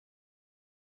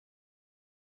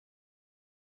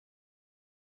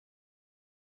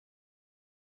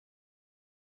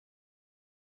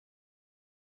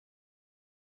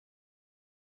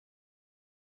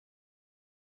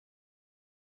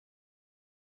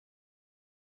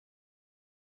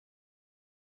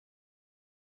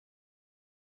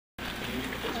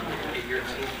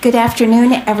Good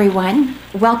afternoon, everyone.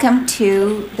 Welcome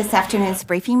to this afternoon's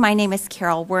briefing. My name is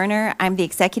Carol Werner. I'm the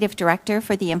Executive Director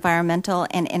for the Environmental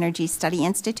and Energy Study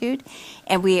Institute,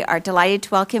 and we are delighted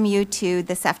to welcome you to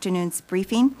this afternoon's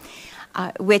briefing,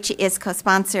 which is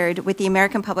co-sponsored with the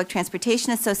American Public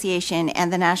Transportation Association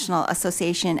and the National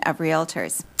Association of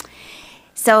Realtors.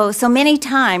 So many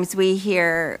times we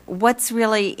hear what's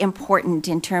really important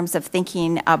in terms of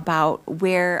thinking about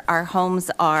where our homes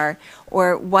are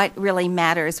or what really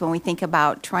matters when we think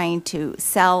about trying to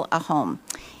sell a home.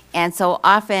 And so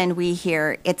often we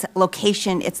hear it's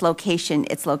location, it's location,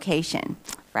 it's location,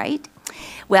 right?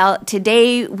 Well,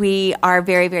 today we are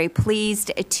very, very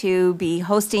pleased to be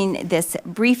hosting this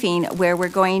briefing where we're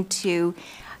going to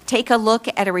take a look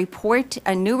at a report,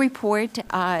 a new report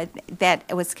that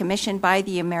was commissioned by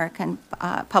the American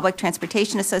Public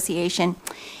Transportation Association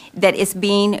that is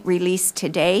being released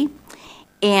today.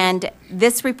 And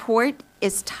this report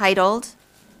is titled,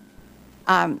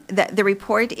 the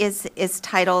report is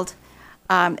titled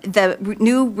The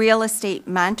New Real Estate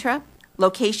Mantra,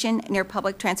 Location Near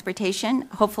Public Transportation.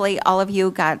 Hopefully all of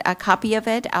you got a copy of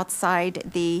it outside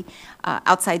the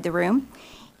room.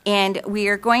 And we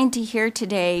are going to hear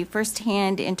today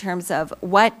firsthand in terms of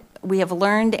what we have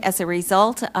learned as a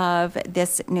result of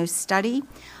this new study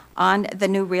on the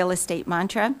new real estate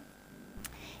mantra.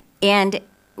 And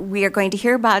we are going to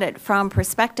hear about it from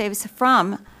perspectives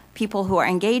from people who are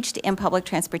engaged in public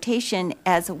transportation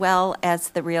as well as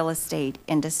the real estate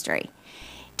industry,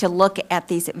 to look at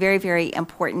these very, very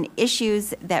important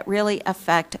issues that really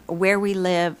affect where we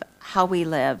live, how we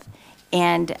live,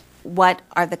 and what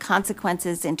are the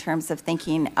consequences in terms of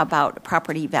thinking about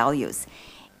property values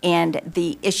and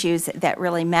the issues that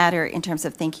really matter in terms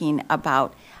of thinking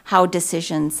about how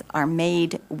decisions are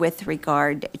made with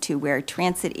regard to where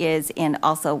transit is and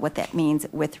also what that means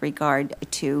with regard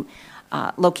to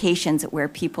locations where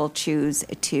people choose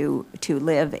to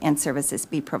live and services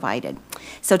be provided.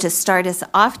 So to start us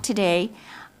off today,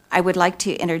 I would like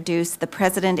to introduce the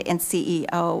President and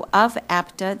CEO of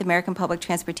APTA, the American Public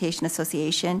Transportation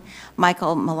Association,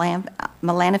 Michael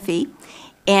Melaniphy.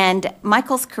 And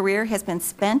Michael's career has been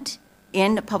spent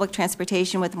in public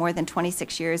transportation with more than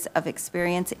 26 years of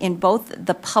experience in both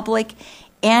the public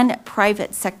and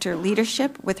private sector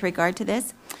leadership with regard to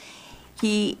this.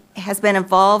 He has been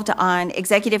involved on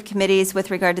executive committees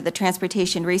with regard to the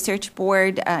Transportation Research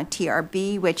Board,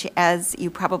 TRB, which, as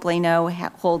you probably know,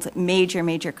 holds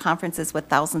major conferences with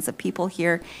thousands of people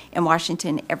here in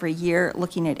Washington every year,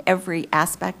 looking at every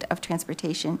aspect of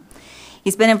transportation.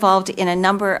 He's been involved in a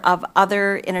number of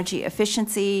other energy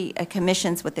efficiency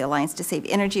commissions with the Alliance to Save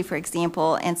Energy, for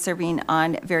example, and serving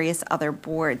on various other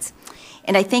boards.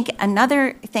 And I think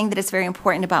another thing that is very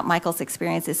important about Michael's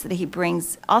experience is that he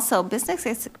brings also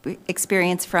business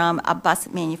experience from a bus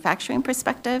manufacturing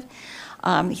perspective.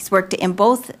 He's worked in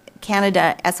both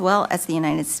Canada as well as the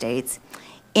United States.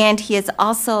 And he has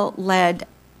also led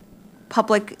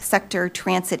public sector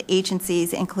transit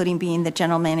agencies, including being the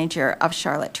general manager of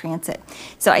Charlotte Transit.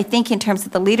 So I think in terms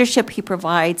of the leadership he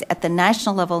provides at the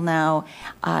national level now,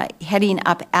 heading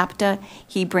up APTA,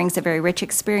 he brings a very rich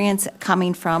experience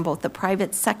coming from both the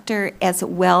private sector as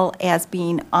well as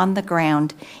being on the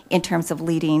ground in terms of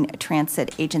leading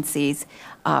transit agencies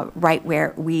right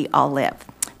where we all live.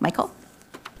 Michael?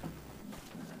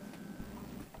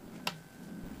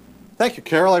 Thank you,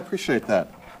 Carol. I appreciate that.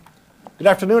 Good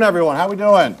afternoon, everyone. How are we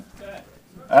doing? Good.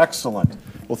 Excellent.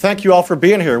 Well, thank you all for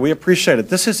being here. We appreciate it.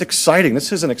 This is exciting.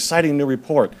 This is an exciting new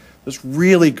report. There's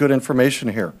really good information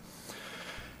here.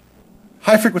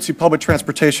 High-frequency public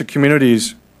transportation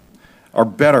communities are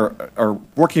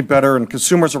working better, and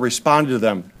consumers are responding to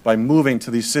them by moving to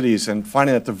these cities and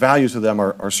finding that the values of them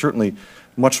are certainly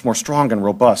much more strong and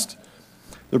robust.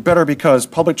 They're better because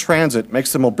public transit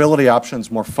makes the mobility options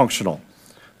more functional.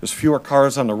 There's fewer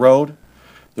cars on the road.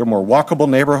 There are more walkable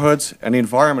neighborhoods, and the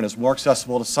environment is more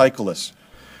accessible to cyclists.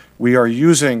 We are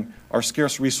using our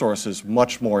scarce resources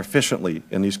much more efficiently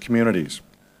in these communities.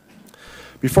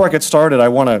 Before I get started, I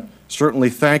want to certainly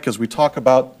thank, as we talk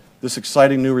about this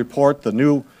exciting new report, the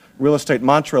new real estate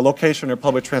mantra, location near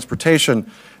public transportation,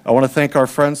 I want to thank our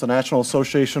friends, the National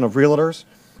Association of Realtors.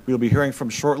 We'll be hearing from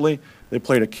shortly. They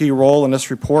played a key role in this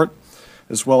report,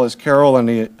 as well as Carol and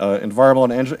the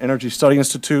Environmental and Energy Study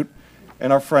Institute,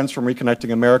 and our friends from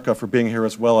Reconnecting America for being here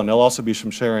as well, and they'll also be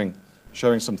sharing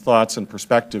some thoughts and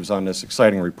perspectives on this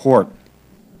exciting report.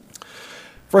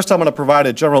 First, I'm going to provide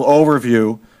a general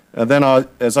overview, and then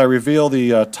as I reveal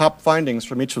the top findings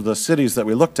from each of the cities that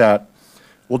we looked at,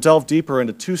 we'll delve deeper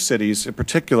into two cities, in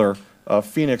particular,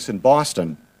 Phoenix and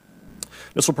Boston.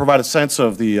 This will provide a sense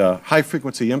of the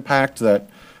high-frequency impact that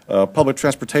public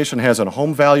transportation has on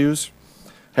home values,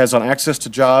 has on access to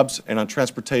jobs, and on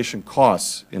transportation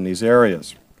costs in these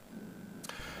areas.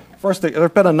 First, there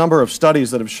have been a number of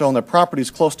studies that have shown that properties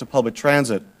close to public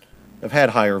transit have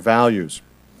had higher values.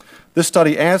 This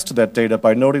study adds to that data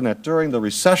by noting that during the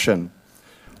recession,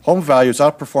 home values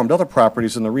outperformed other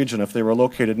properties in the region if they were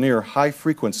located near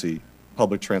high-frequency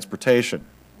public transportation.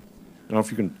 I don't know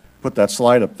if you can put that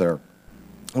slide up there.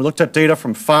 We looked at data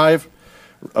from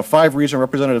a five-region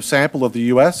representative sample of the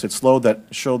U.S. It showed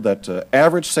that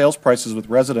average sales prices with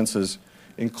residences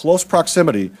in close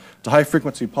proximity to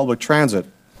high-frequency public transit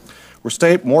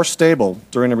were more stable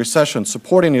during the recession,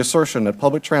 supporting the assertion that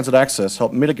public transit access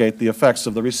helped mitigate the effects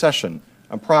of the recession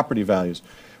on property values.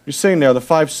 You're seeing there the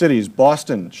 5 cities,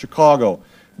 Boston, Chicago,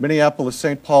 Minneapolis,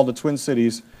 St. Paul, the Twin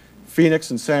Cities, Phoenix,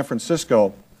 and San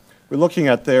Francisco. We're looking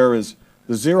at there is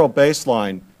the zero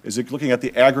baseline is looking at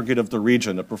the aggregate of the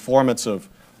region, the performance of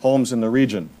homes in the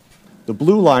region. The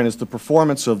blue line is the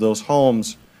performance of those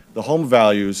homes, the home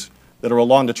values that are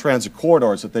along the transit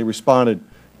corridors, that they responded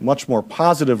much more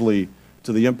positively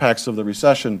to the impacts of the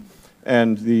recession.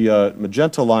 And the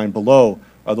magenta line below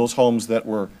are those homes that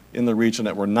were in the region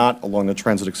that were not along the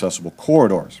transit accessible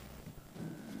corridors.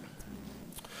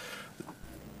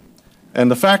 And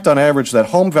the fact on average that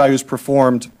home values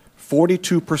performed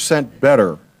 42%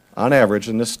 better on average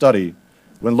in this study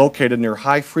when located near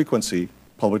high-frequency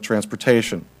public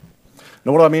transportation.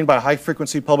 Now, what do I mean by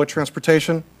high-frequency public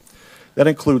transportation? That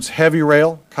includes heavy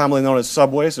rail, commonly known as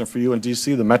subways, and for you in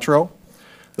D.C., the metro.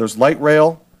 There's light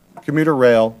rail, commuter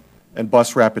rail, and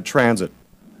bus rapid transit.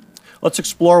 Let's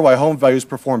explore why home values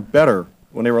performed better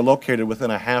when they were located within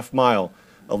a half mile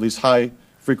of these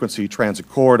high-frequency transit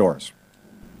corridors.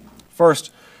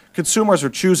 First, consumers are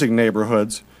choosing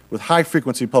neighborhoods with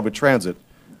high-frequency public transit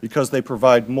because they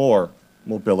provide more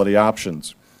mobility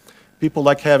options. People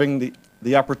like having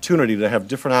the opportunity to have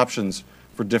different options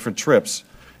for different trips.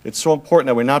 It's so important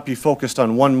that we not be focused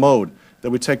on one mode,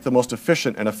 that we take the most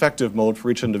efficient and effective mode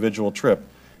for each individual trip.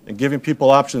 And giving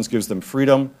people options gives them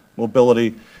freedom,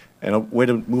 mobility, and a way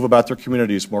to move about their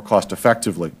communities more cost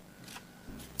effectively.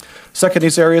 Second,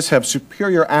 these areas have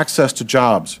superior access to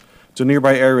jobs to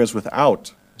nearby areas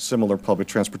without similar public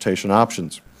transportation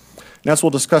options. And as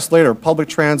we'll discuss later, public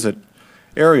transit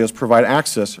areas provide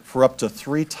access for up to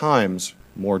 3 times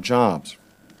more jobs.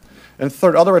 And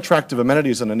third, other attractive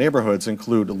amenities in the neighborhoods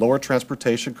include lower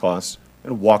transportation costs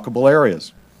and walkable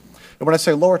areas. And when I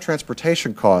say lower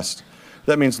transportation costs,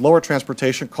 that means lower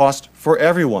transportation costs for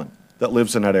everyone that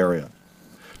lives in that area.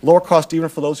 Lower cost even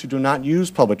for those who do not use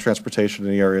public transportation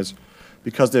in the areas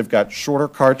because they've got shorter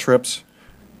car trips,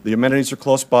 the amenities are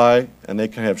close by, and they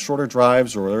can have shorter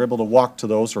drives, or they're able to walk to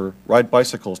those or ride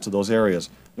bicycles to those areas,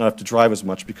 not have to drive as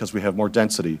much because we have more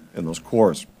density in those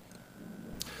cores.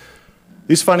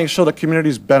 These findings show that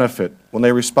communities benefit when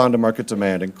they respond to market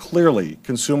demand, and clearly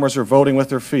consumers are voting with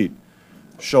their feet,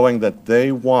 showing that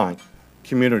they want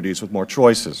communities with more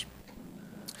choices.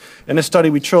 In this study,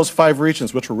 we chose 5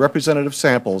 regions which were representative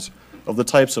samples of the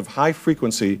types of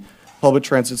high-frequency public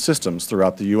transit systems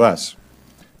throughout the U.S.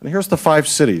 And here's the 5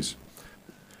 cities.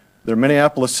 They're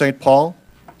Minneapolis, St. Paul,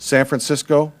 San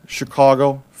Francisco,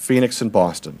 Chicago, Phoenix, and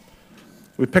Boston.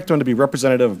 We picked them to be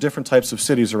representative of different types of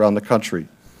cities around the country.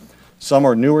 Some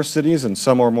are newer cities and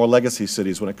some are more legacy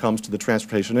cities when it comes to the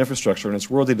transportation infrastructure, and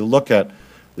it's worthy to look at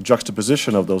the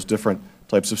juxtaposition of those different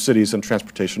types of cities and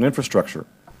transportation infrastructure.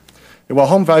 And while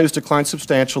home values declined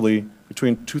substantially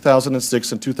between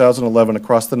 2006 and 2011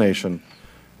 across the nation,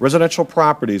 residential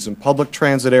properties and public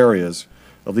transit areas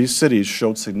of these cities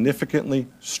showed significantly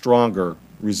stronger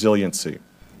resiliency.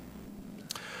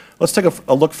 Let's take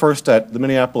a look first at the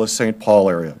Minneapolis-St. Paul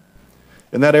area.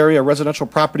 In that area, residential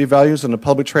property values in the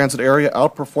public transit area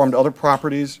outperformed other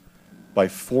properties by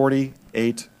 48%.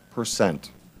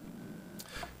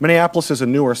 Minneapolis is a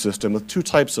newer system with 2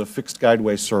 types of fixed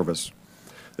guideway service.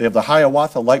 They have the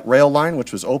Hiawatha Light Rail Line,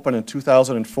 which was opened in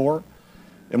 2004,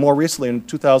 and more recently in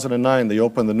 2009, they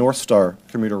opened the North Star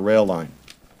commuter rail line.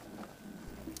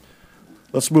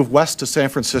 Let's move west to San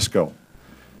Francisco.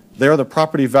 There, the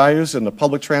property values in the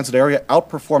public transit area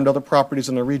outperformed other properties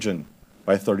in the region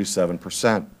by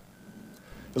 37%.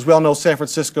 As we all know, San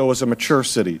Francisco is a mature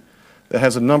city that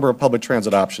has a number of public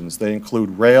transit options. They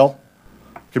include rail,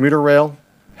 commuter rail,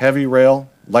 heavy rail,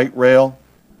 light rail,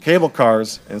 cable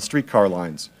cars, and streetcar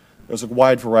lines. There's a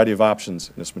wide variety of options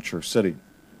in this mature city.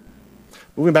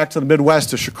 Moving back to the Midwest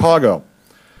to Chicago.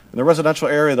 In the residential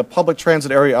area, the public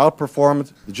transit area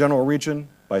outperformed the general region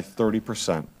by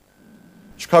 30%.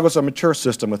 Chicago is a mature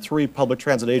system with 3 public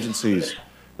transit agencies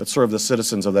that serve the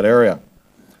citizens of that area.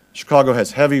 Chicago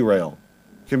has heavy rail,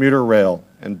 commuter rail,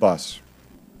 and bus.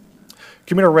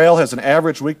 Commuter rail has an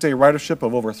average weekday ridership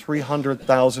of over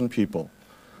 300,000 people.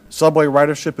 Subway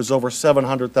ridership is over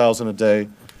 700,000 a day.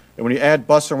 And when you add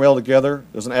bus and rail together,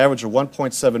 there's an average of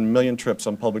 1.7 million trips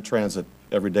on public transit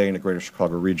every day in the greater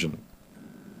Chicago region.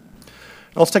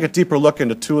 Now let's take a deeper look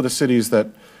into two of the cities that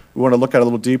we want to look at a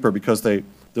little deeper because they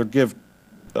give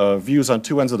views on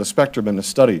two ends of the spectrum in the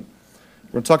study.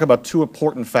 We're going to talk about two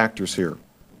important factors here: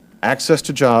 access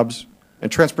to jobs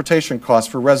and transportation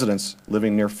costs for residents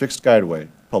living near fixed guideway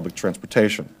public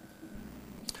transportation.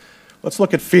 Let's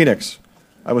look at Phoenix.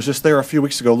 I was just there a few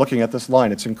weeks ago looking at this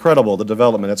line. It's incredible, the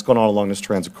development that's going on along this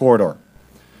transit corridor.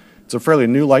 It's a fairly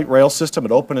new light rail system.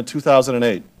 It opened in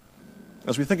 2008.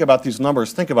 As we think about these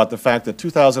numbers, think about the fact that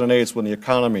 2008 is when the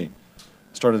economy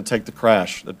started to take the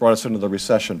crash that brought us into the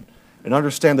recession. And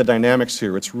understand the dynamics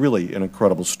here. It's really an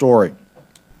incredible story.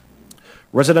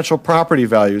 Residential property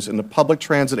values in the public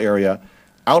transit area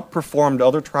outperformed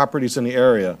other properties in the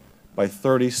area by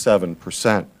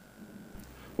 37%. When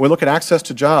we look at access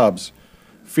to jobs,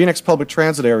 Phoenix public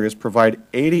transit areas provide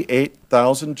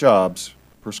 88,000 jobs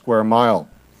per square mile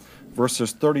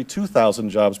versus 32,000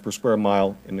 jobs per square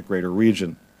mile in the greater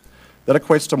region. That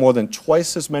equates to more than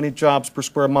twice as many jobs per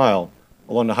square mile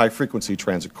along the high-frequency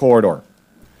transit corridor.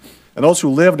 And those who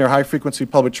live near high-frequency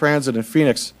public transit in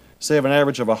Phoenix save an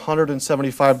average of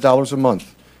 $175 a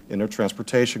month in their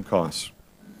transportation costs.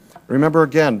 Remember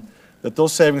again that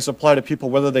those savings apply to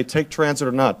people whether they take transit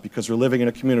or not, because they're living in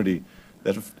a community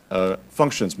that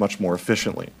functions much more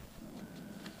efficiently.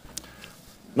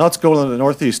 Now let's go to the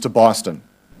Northeast to Boston,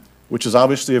 which is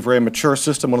obviously a very mature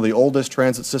system, one of the oldest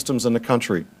transit systems in the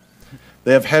country.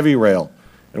 They have heavy rail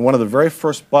and one of the very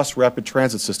first bus rapid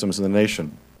transit systems in the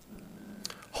nation.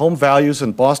 Home values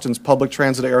in Boston's public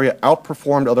transit area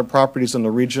outperformed other properties in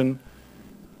the region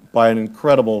by an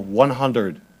incredible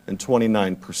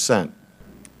 129%.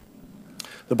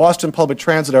 The Boston public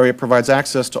transit area provides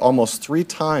access to almost 3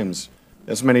 times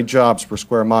as many jobs per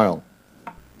square mile.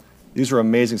 These are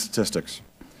amazing statistics.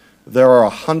 There are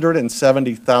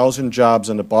 170,000 jobs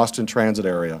in the Boston transit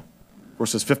area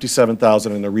versus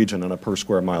 57,000 in the region on a per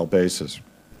square mile basis.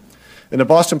 In the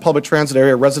Boston public transit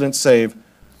area, residents save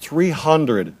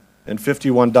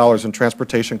 $351 in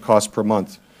transportation costs per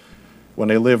month when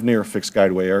they live near fixed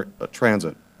guideway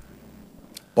transit.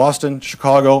 Boston,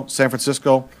 Chicago, San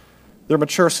Francisco, they're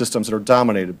mature systems that are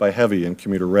dominated by heavy and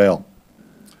commuter rail.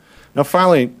 Now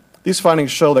finally, these findings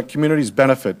show that communities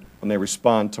benefit when they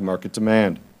respond to market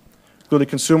demand. Clearly,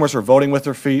 consumers are voting with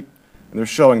their feet, and they're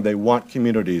showing they want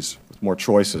communities with more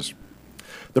choices.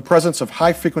 The presence of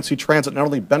high-frequency transit not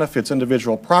only benefits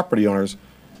individual property owners,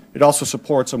 it also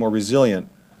supports a more resilient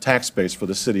tax base for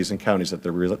the cities and counties that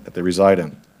they reside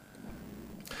in.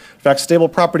 In fact, stable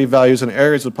property values in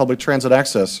areas with public transit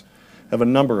access have a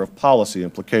number of policy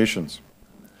implications.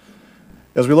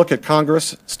 As we look at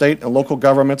Congress, state, and local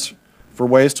governments for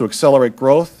ways to accelerate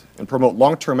growth and promote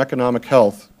long-term economic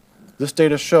health, this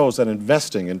data shows that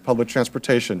investing in public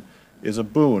transportation is a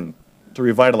boon to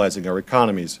revitalizing our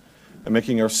economies and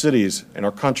making our cities and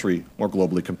our country more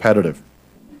globally competitive.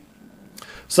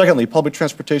 Secondly, public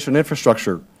transportation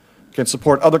infrastructure can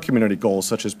support other community goals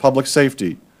such as public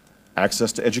safety,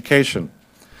 access to education,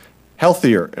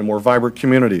 healthier and more vibrant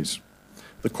communities.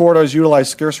 The corridors utilize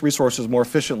scarce resources more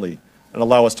efficiently and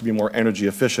allow us to be more energy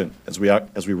efficient as we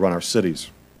run our cities.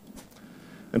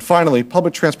 And finally,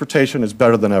 public transportation is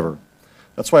better than ever.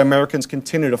 That's why Americans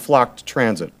continue to flock to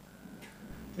transit.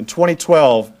 In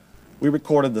 2012, we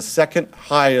recorded the second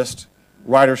highest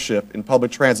ridership in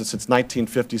public transit since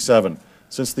 1957,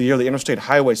 since the year the interstate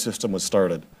highway system was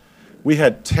started. We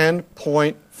had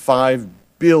 10.5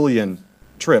 billion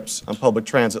trips on public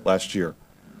transit last year.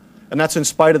 And that's in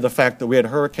spite of the fact that we had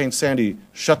Hurricane Sandy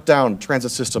shut down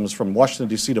transit systems from Washington,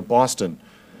 D.C. to Boston.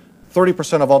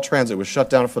 30% of all transit was shut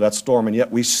down for that storm, and yet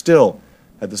we still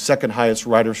had the second highest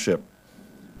ridership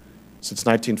since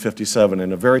 1957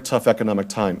 in a very tough economic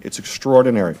time. It's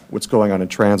extraordinary what's going on in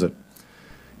transit.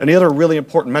 And the other really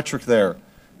important metric there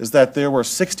is that there were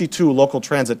 62 local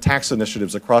transit tax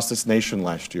initiatives across this nation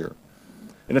last year.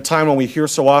 In a time when we hear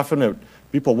so often that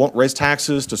people won't raise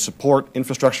taxes to support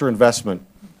infrastructure investment,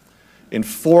 in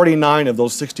 49 of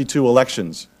those 62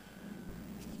 elections,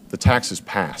 the taxes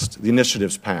passed, the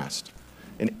initiatives passed.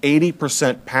 An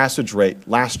 80% passage rate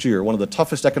last year, one of the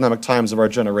toughest economic times of our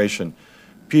generation.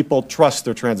 People trust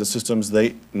their transit systems.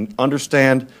 They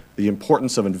understand the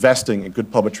importance of investing in good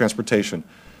public transportation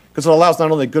because it allows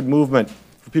not only good movement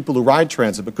for people who ride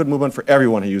transit, but good movement for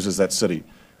everyone who uses that city.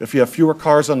 If you have fewer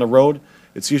cars on the road,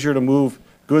 it's easier to move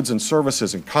goods and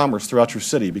services and commerce throughout your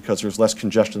city because there's less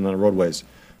congestion on the roadways.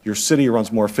 Your city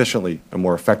runs more efficiently and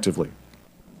more effectively.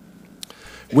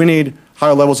 We need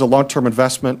higher levels of long-term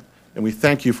investment, and we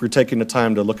thank you for taking the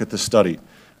time to look at this study.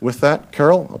 With that,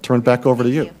 Carol, I'll turn it back over to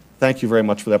you. Thank you very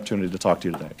much for the opportunity to talk to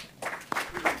you today.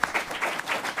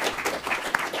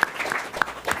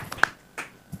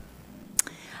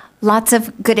 Lots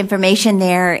of good information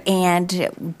there,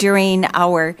 and during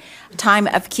our time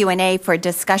of Q&A for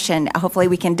discussion, hopefully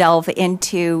we can delve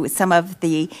into some of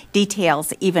the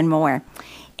details even more.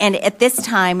 And at this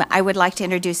time, I would like to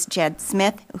introduce Jed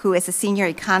Smith, who is a senior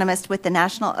economist with the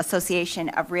National Association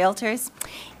of Realtors.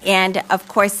 And of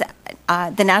course,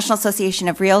 the National Association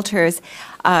of Realtors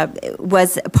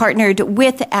was partnered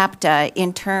with APTA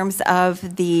in terms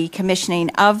of the commissioning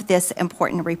of this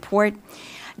important report.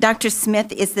 Dr.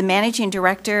 Smith is the Managing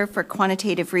Director for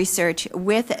Quantitative Research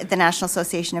with the National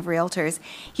Association of Realtors.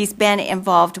 He's been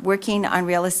involved working on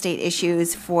real estate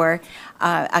issues for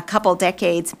a couple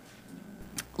decades,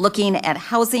 looking at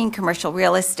housing, commercial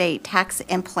real estate, tax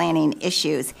and planning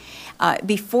issues.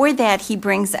 Before that, he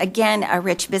brings, again, a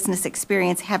rich business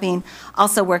experience, having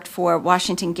also worked for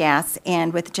Washington Gas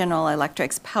and with General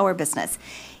Electric's power business.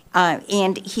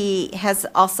 And he has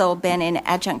also been an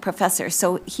adjunct professor,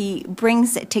 so he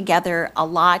brings together a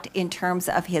lot in terms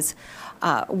of his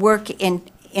work in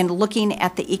looking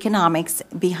at the economics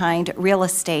behind real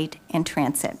estate and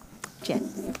transit. Jed.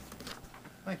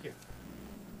 Thank you.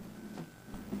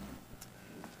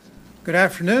 Good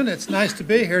afternoon. It's nice to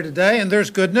be here today, and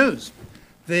there's good news.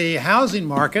 The housing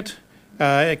market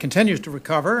it continues to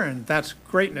recover, and that's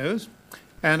great news.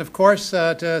 And of course,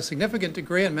 to a significant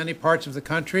degree in many parts of the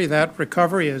country, that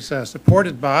recovery is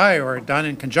supported by or done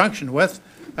in conjunction with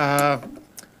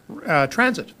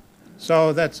transit.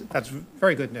 So that's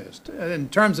very good news. In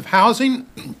terms of housing,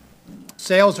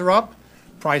 sales are up,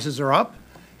 prices are up,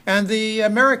 and the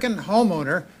American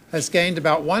homeowner has gained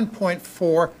about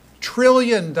 $1.4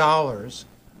 trillion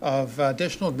of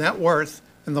additional net worth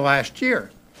in the last year.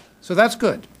 So that's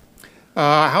good.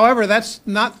 However, that's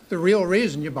not the real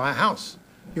reason you buy a house.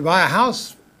 You buy a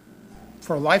house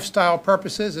for lifestyle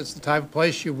purposes. It's the type of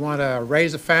place you want to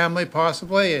raise a family,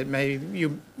 possibly. You may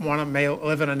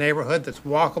live in a neighborhood that's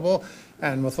walkable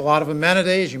and with a lot of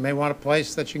amenities. You may want a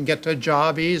place that you can get to a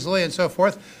job easily and so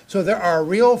forth. So there are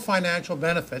real financial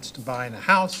benefits to buying a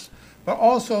house, but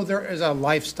also there is a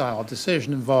lifestyle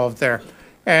decision involved there.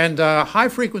 And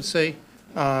high-frequency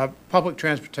public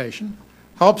transportation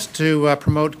helps to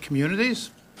promote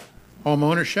communities, home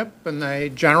ownership, and a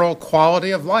general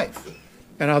quality of life.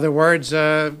 In other words,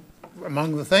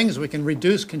 among the things, we can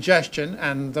reduce congestion,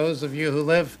 and those of you who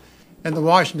live in the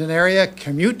Washington area,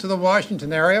 commute to the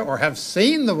Washington area, or have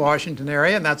seen the Washington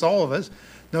area, and that's all of us,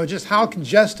 know just how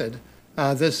congested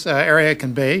this area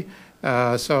can be.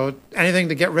 So anything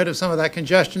to get rid of some of that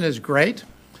congestion is great.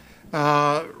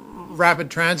 Rapid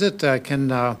transit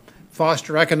can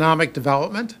foster economic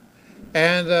development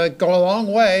and go a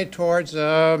long way towards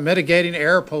mitigating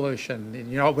air pollution.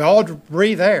 You know, we all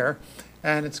breathe air,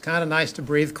 and it's kind of nice to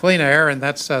breathe clean air, and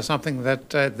that's something that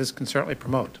this can certainly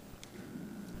promote.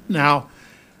 Now,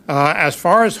 as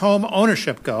far as home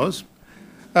ownership goes,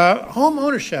 home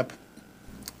ownership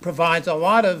provides a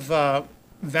lot of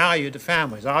value to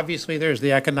families. Obviously, there's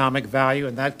the economic value,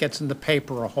 and that gets in the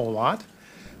paper a whole lot.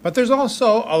 But there's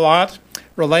also a lot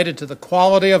related to the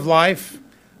quality of life.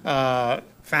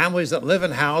 Families that live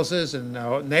in houses and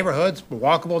neighborhoods,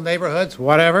 walkable neighborhoods,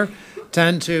 whatever,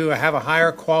 tend to have a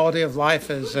higher quality of life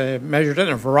as measured in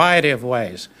a variety of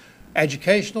ways.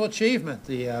 Educational achievement.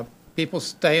 The people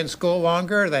stay in school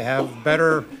longer. They have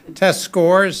better test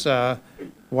scores,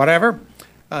 whatever.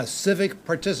 Civic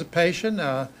participation.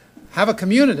 Have a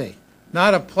community.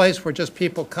 Not a place where just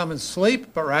people come and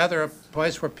sleep, but rather a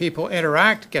place where people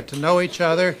interact, get to know each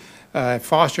other. It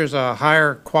fosters a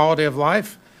higher quality of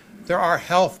life. There are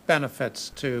health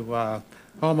benefits to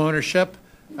home ownership.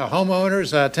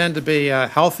 Homeowners tend to be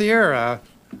healthier,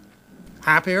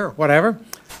 happier, whatever.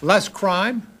 Less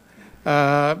crime,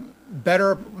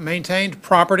 better maintained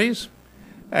properties,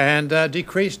 and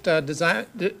decreased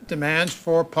demands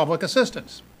for public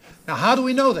assistance. Now, how do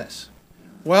we know this?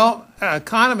 Well,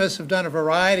 economists have done a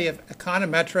variety of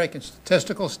econometric and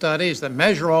statistical studies that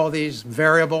measure all these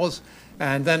variables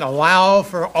and then allow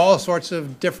for all sorts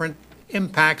of different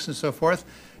impacts and so forth,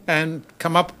 and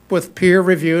come up with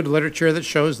peer-reviewed literature that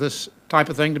shows this type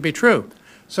of thing to be true.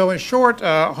 So in short,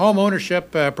 home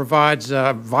ownership provides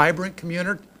vibrant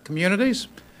communities,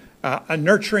 a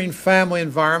nurturing family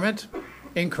environment,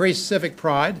 increased civic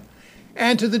pride,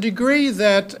 and to the degree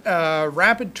that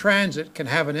rapid transit can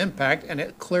have an impact, and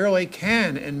it clearly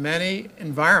can in many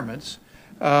environments,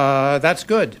 that's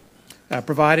good,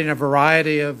 providing a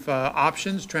variety of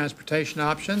options, transportation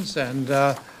options, and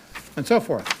so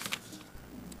forth.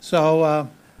 So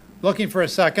looking for a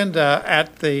second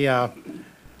at the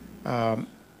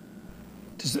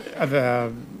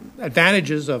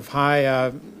advantages of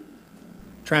high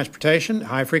transportation,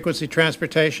 high-frequency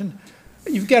transportation.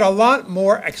 You get a lot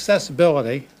more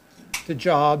accessibility to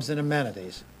jobs and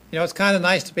amenities. You know, it's kind of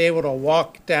nice to be able to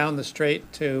walk down the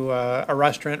street to a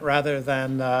restaurant rather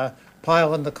than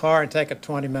pile in the car and take a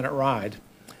 20-minute ride.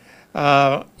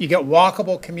 You get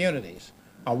walkable communities.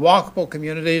 Walkable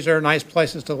communities are nice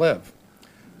places to live.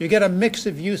 You get a mix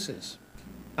of uses,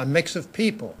 a mix of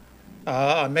people,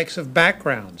 a mix of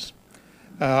backgrounds.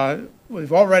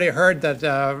 We've already heard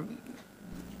that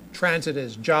transit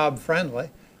is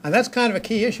job-friendly, and that's kind of a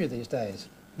key issue these days.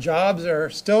 Jobs are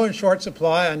still in short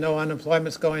supply. I know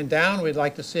unemployment's going down. We'd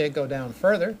like to see it go down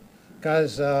further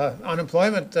because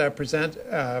unemployment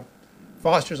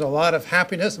fosters a lot of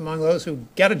happiness among those who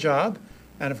get a job.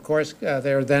 And of course,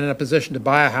 they're then in a position to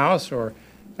buy a house or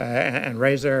and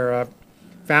raise their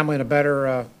family in a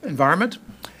better environment.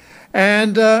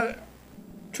 And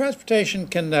transportation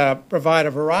can provide a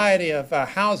variety of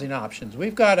housing options.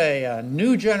 We've got a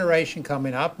new generation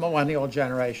coming up, millennial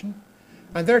generation,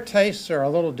 and their tastes are a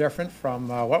little different from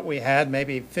what we had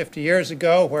maybe 50 years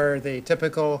ago, where the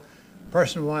typical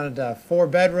person wanted 4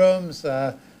 bedrooms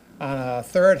on a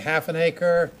third, half an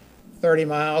acre, 30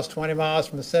 miles, 20 miles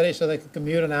from the city so they could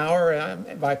commute an hour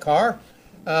by car.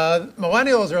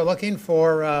 Millennials are looking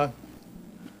for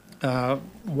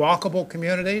walkable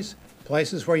communities,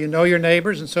 places where you know your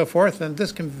neighbors and so forth, and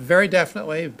this can very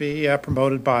definitely be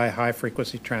promoted by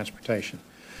high-frequency transportation.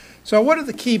 So what are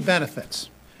the key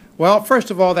benefits? Well, first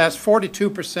of all, that's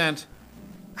 42%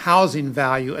 housing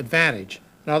value advantage.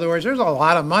 In other words, there's a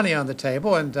lot of money on the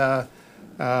table, and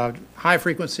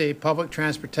high-frequency public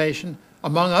transportation,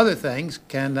 among other things,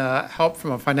 can help from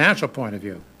a financial point of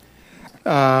view.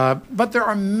 But there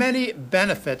are many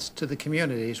benefits to the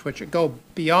communities which go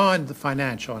beyond the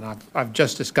financial, and I've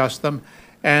just discussed them.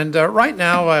 And right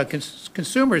now,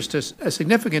 consumers, to a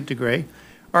significant degree,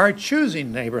 are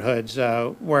choosing neighborhoods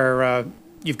where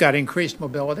you've got increased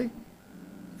mobility,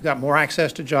 you've got more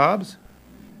access to jobs,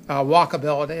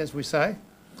 walkability, as we say,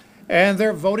 and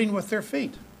they're voting with their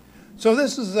feet. So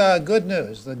this is good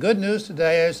news. The good news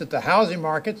today is that the housing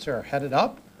markets are headed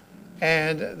up.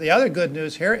 And the other good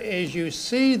news here is you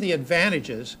see the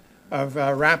advantages of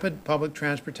rapid public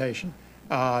transportation.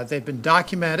 They've been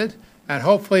documented, and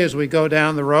hopefully as we go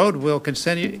down the road, we'll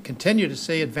continue to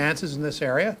see advances in this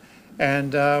area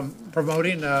and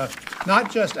promoting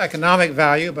not just economic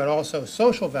value, but also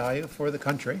social value for the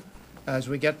country as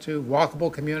we get to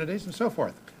walkable communities and so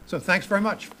forth. So thanks very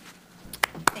much.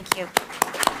 Thank you.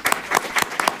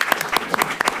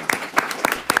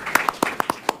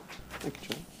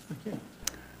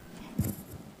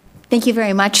 Thank you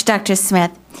very much, Dr.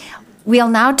 Smith. We'll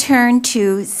now turn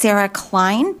to Sarah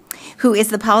Kline, who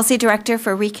is the Policy Director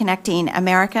for Reconnecting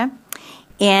America.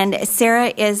 And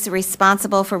Sarah is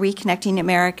responsible for Reconnecting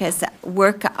America's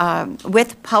work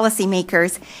with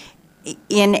policymakers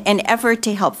in an effort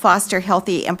to help foster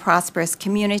healthy and prosperous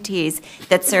communities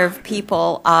that serve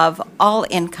people of all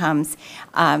incomes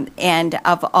and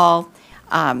of all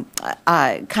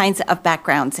kinds of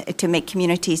backgrounds to make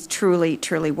communities truly,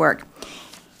 truly work.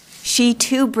 She,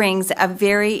 too, brings a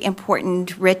very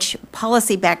important, rich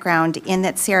policy background in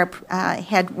that Sarah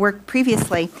had worked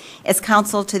previously as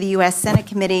counsel to the U.S. Senate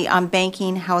Committee on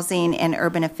Banking, Housing, and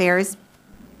Urban Affairs.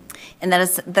 And that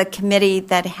is the committee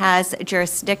that has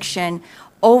jurisdiction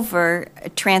over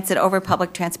transit, over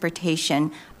public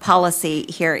transportation policy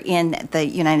here in the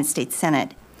United States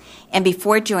Senate. And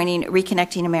before joining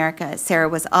Reconnecting America, Sarah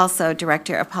was also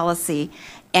Director of Policy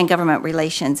and Government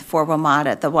Relations for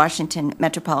WMATA, the Washington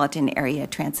Metropolitan Area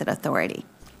Transit Authority.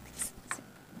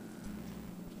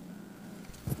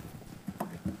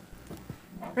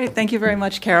 Great. Thank you very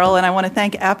much, Carol. And I want to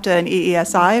thank APTA and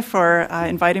EESI for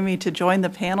inviting me to join the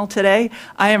panel today.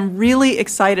 I am really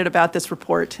excited about this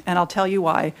report, and I'll tell you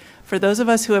why. For those of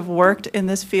us who have worked in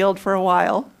this field for a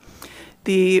while,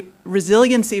 the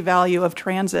resiliency value of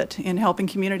transit in helping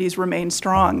communities remain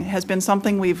strong has been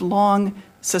something we've long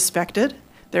suspected.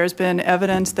 There's been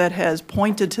evidence that has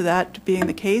pointed to that being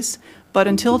the case, but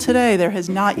until today, there has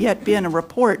not yet been a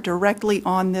report directly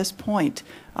on this point,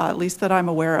 at least that I'm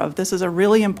aware of. This is a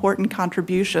really important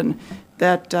contribution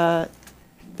that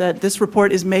this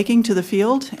report is making to the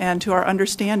field and to our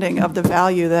understanding of the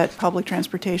value that public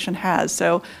transportation has.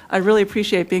 So I really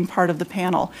appreciate being part of the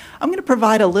panel. I'm going to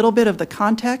provide a little bit of the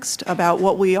context about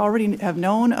what we already have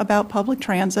known about public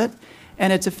transit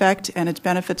and its effect and its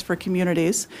benefits for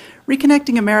communities.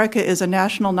 Reconnecting America is a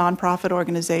national nonprofit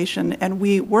organization, and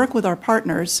we work with our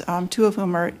partners, two of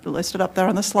whom are listed up there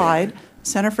on the slide,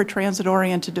 Center for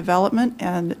Transit-Oriented Development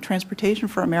and Transportation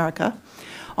for America,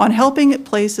 on helping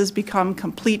places become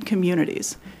complete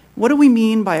communities. What do we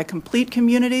mean by a complete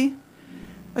community?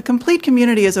 A complete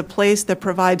community is a place that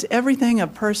provides everything a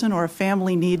person or a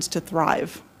family needs to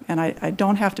thrive. And I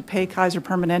don't have to pay Kaiser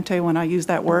Permanente when I use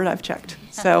that word, I've checked.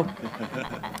 So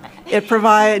it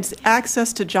provides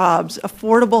access to jobs,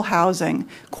 affordable housing,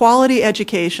 quality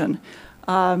education,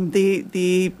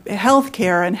 the health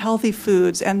care and healthy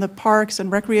foods, and the parks and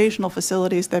recreational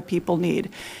facilities that people need.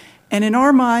 And in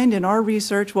our mind, in our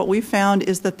research, what we found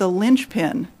is that the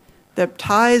linchpin that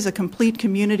ties a complete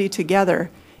community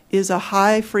together is a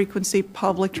high-frequency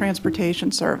public transportation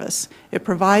service. It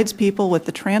provides people with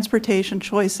the transportation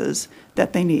choices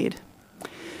that they need.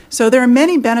 So there are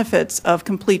many benefits of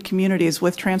complete communities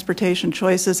with transportation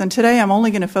choices, and today I'm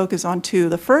only going to focus on two.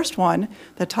 The first one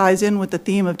that ties in with the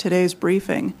theme of today's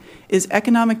briefing is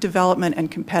economic development and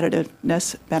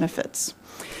competitiveness benefits.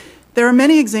 There are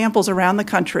many examples around the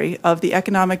country of the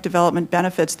economic development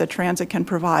benefits that transit can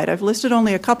provide. I've listed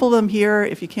only a couple of them here.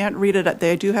 If you can't read it,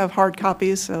 they do have hard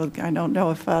copies, so I don't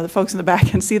know if the folks in the back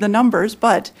can see the numbers,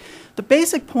 but the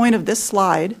basic point of this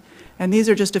slide, and these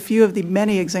are just a few of the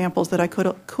many examples that I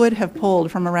could have pulled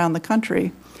from around the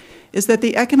country, is that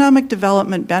the economic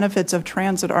development benefits of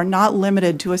transit are not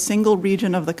limited to a single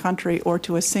region of the country or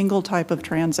to a single type of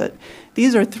transit.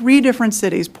 These are 3 different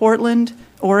cities, Portland,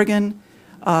 Oregon,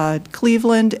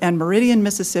 Cleveland, and Meridian,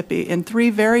 Mississippi, in 3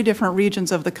 very different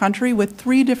regions of the country with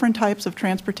 3 different types of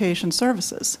transportation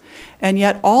services. And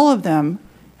yet all of them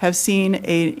have seen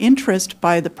an interest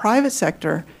by the private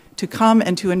sector to come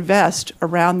and to invest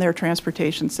around their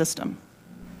transportation system.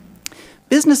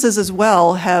 Businesses as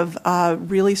well have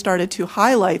really started to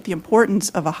highlight the importance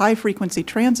of a high-frequency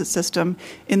transit system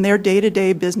in their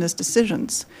day-to-day business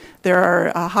decisions. There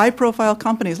are high-profile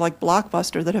companies like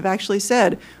Blockbuster that have actually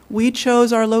said, we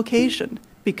chose our location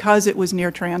because it was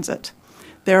near transit.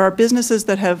 There are businesses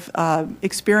that have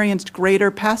experienced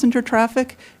greater passenger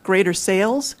traffic, greater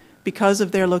sales, because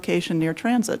of their location near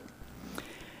transit.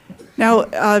 Now,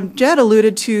 Jed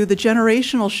alluded to the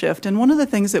generational shift, and one of the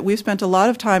things that we've spent a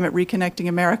lot of time at Reconnecting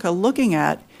America looking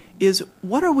at is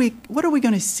what are we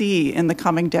going to see in the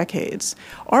coming decades?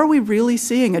 Are we really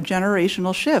seeing a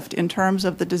generational shift in terms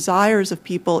of the desires of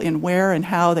people in where and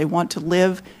how they want to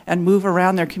live and move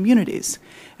around their communities?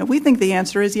 And we think the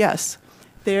answer is yes.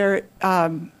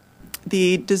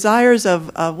 The desires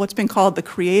of what's been called the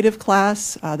creative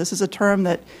class, this is a term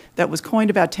that was coined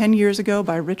about 10 years ago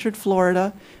by Richard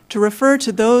Florida to refer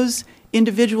to those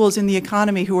individuals in the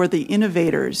economy who are the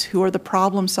innovators, who are the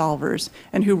problem solvers,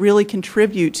 and who really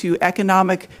contribute to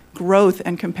economic growth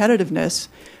and competitiveness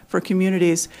for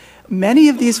communities. Many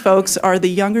of these folks are the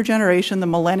younger generation, the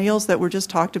millennials that were just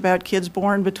talked about, kids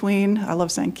born between, I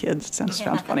love saying kids, it sounds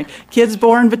funny, kids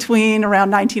born between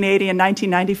around 1980 and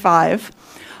 1995.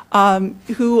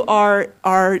 Who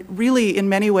are really in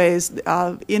many ways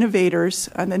innovators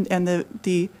and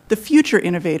the future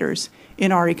innovators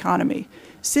in our economy.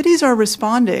 Cities are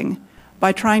responding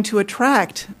by trying to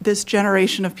attract this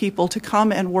generation of people to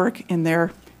come and work in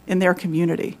their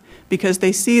community because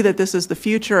they see that this is the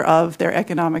future of their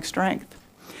economic strength.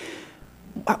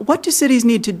 What do cities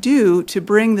need to do to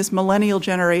bring this millennial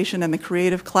generation and the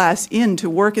creative class in to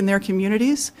work in their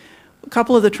communities? A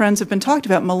couple of the trends have been talked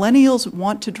about. Millennials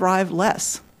want to drive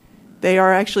less. They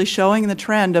are actually showing the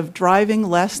trend of driving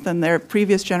less than their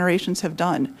previous generations have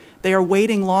done. They are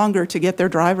waiting longer to get their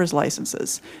driver's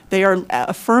licenses. They are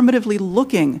affirmatively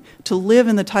looking to live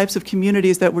in the types of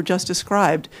communities that were just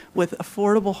described, with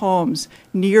affordable homes,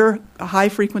 near a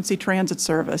high-frequency transit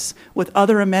service, with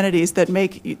other amenities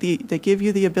that give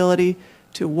you the ability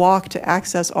to walk to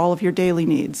access all of your daily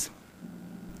needs.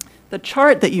 The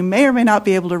chart that you may or may not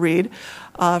be able to read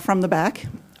from the back,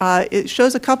 it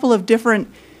shows a couple of different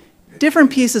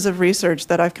pieces of research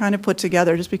that I've kind of put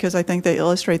together just because I think they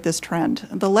illustrate this trend.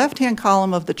 The left-hand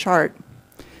column of the chart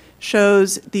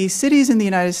shows the cities in the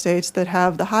United States that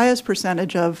have the highest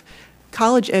percentage of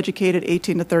college-educated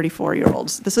 18 to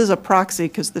 34-year-olds. This is a proxy,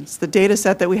 because it's the data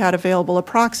set that we had available, a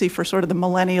proxy for sort of the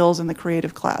millennials and the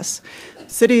creative class.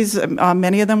 Cities,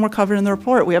 many of them were covered in the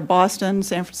report. We have Boston,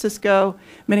 San Francisco,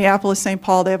 Minneapolis, St.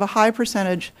 Paul. They have a high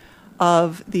percentage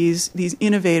of these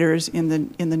innovators in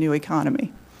the new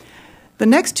economy. The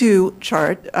next two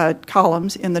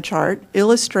columns in the chart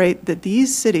illustrate that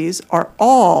these cities are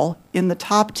all in the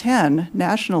top 10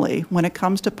 nationally when it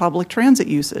comes to public transit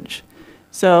usage.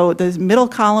 So the middle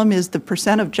column is the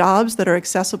percent of jobs that are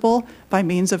accessible by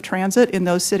means of transit in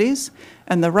those cities,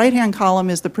 and the right-hand column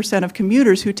is the percent of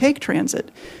commuters who take transit.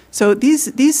 So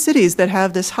these cities that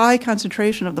have this high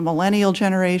concentration of the millennial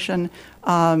generation,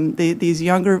 these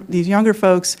younger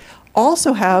folks,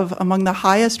 also have among the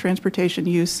highest transportation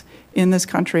use in this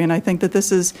country, and I think that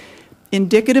this is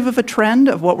indicative of a trend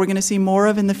of what we're going to see more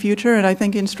of in the future, and I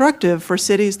think instructive for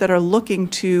cities that are looking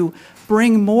to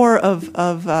bring more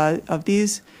of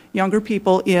these younger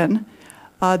people in.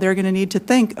 They're going to need to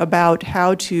think about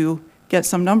how to get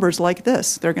some numbers like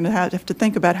this. They're going to have to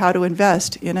think about how to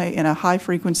invest in a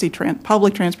high-frequency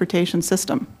public transportation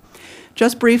system.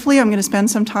 Just briefly, I'm going to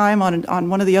spend some time on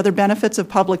one of the other benefits of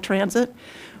public transit,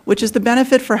 which is the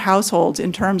benefit for households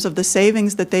in terms of the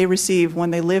savings that they receive when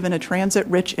they live in a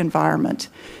transit-rich environment.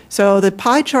 So the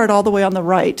pie chart all the way on the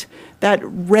right, that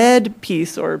red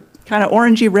piece, or kind of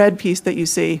orangey red piece that you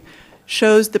see,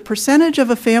 shows the percentage of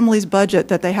a family's budget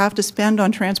that they have to spend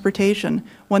on transportation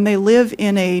when they live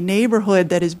in a neighborhood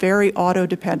that is very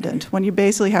auto-dependent, when you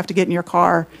basically have to get in your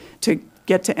car to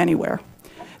get to anywhere.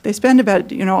 They spend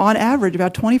about, on average,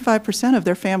 about 25% of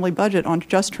their family budget on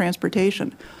just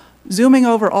transportation. Zooming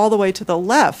over all the way to the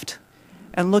left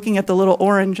and looking at the little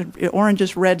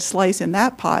orangish red slice in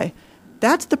that pie,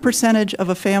 that's the percentage of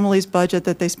a family's budget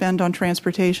that they spend on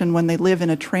transportation when they live in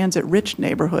a transit-rich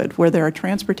neighborhood where there are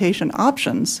transportation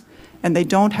options and they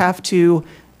don't have to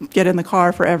get in the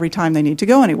car for every time they need to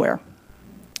go anywhere.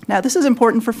 Now, this is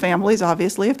important for families,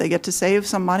 obviously. If they get to save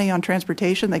some money on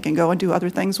transportation, they can go and do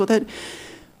other things with it.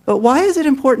 But why is it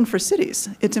important for cities?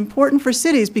 It's important for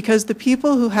cities because the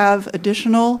people who have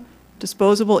additional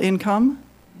disposable income,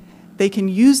 they can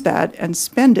use that and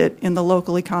spend it in the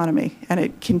local economy. And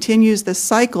it continues this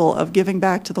cycle of giving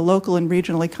back to the local and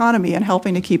regional economy and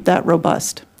helping to keep that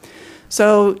robust.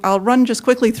 So I'll run just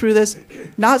quickly through this.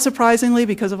 Not surprisingly,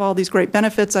 because of all these great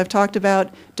benefits I've talked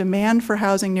about, demand for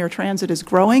housing near transit is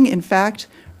growing. In fact,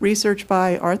 research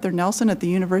by Arthur Nelson at the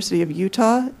University of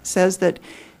Utah says that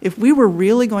if we were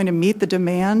really going to meet the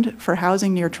demand for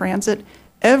housing near transit,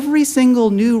 every single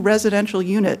new residential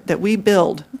unit that we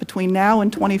build between now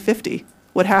and 2050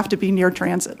 would have to be near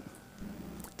transit.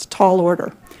 It's a tall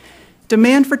order.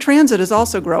 Demand for transit is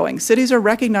also growing. Cities are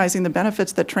recognizing the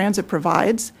benefits that transit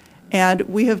provides, and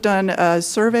we have done a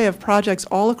survey of projects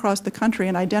all across the country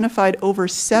and identified over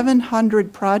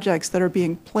 700 projects that are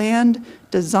being planned,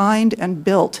 designed, and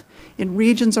built in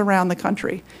regions around the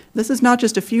country. This is not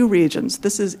just a few regions,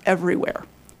 this is everywhere.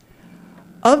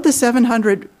 Of the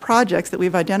 700 projects that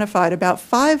we've identified, about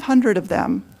 500 of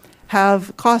them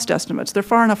have cost estimates. They're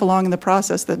far enough along in the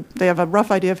process that they have a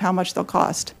rough idea of how much they'll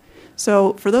cost.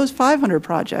 So for those 500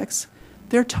 projects,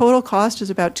 their total cost is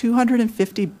about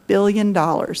 $250 billion.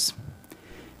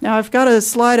 Now, I've got a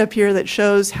slide up here that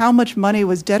shows how much money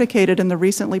was dedicated in the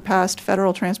recently passed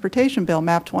federal transportation bill,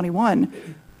 MAP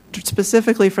 21,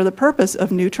 specifically for the purpose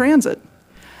of new transit.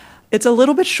 It's a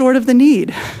little bit short of the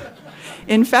need.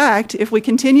 In fact, if we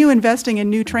continue investing in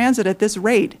new transit at this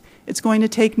rate, it's going to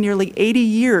take nearly 80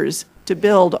 years to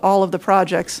build all of the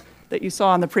projects that you saw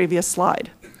on the previous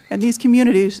slide. And these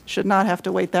communities should not have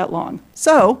to wait that long.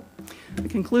 So, the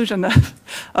conclusion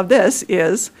of this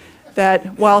is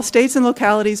that while states and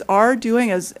localities are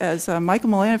doing, as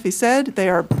Michael Melaniphy said, they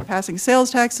are passing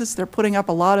sales taxes, they're putting up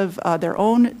a lot of their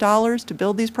own dollars to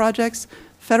build these projects,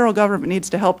 the federal government needs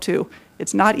to help too.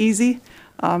 It's not easy.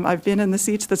 I've been in the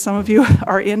seats that some of you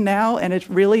are in now, and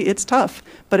it's tough,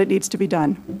 but it needs to be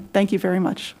done. Thank you very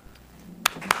much.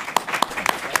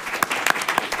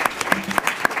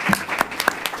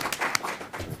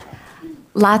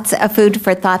 Lots of food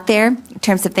for thought there in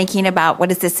terms of thinking about what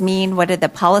does this mean, what are the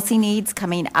policy needs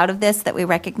coming out of this that we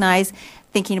recognize,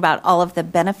 thinking about all of the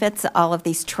benefits, all of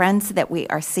these trends that we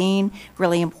are seeing,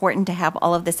 really important to have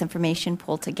all of this information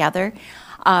pulled together.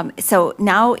 So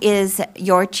now is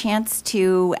your chance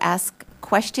to ask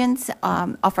questions,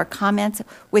 offer comments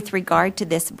with regard to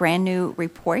this brand new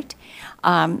report.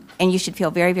 And you should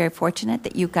feel very, very fortunate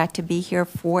that you got to be here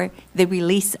for the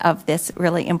release of this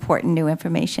really important new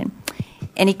information.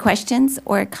 Any questions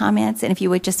or comments? And if you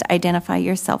would just identify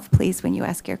yourself, please, when you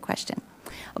ask your question.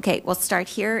 Okay, we'll start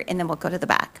here, and then we'll go to the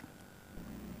back.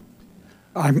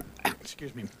 I'm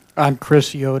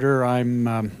Chris Yoder.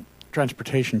 I'm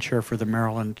Transportation Chair for the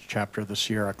Maryland chapter of the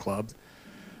Sierra Club.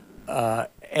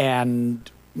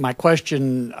 And my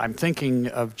question, I'm thinking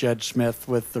of Jed Smith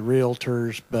with the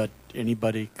Realtors, but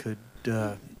anybody could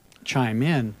chime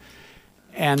in.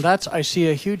 And I see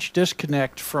a huge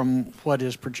disconnect from what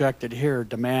is projected here,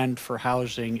 demand for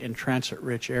housing in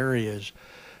transit-rich areas,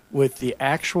 with the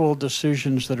actual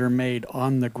decisions that are made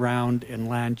on the ground in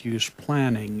land use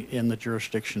planning in the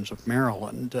jurisdictions of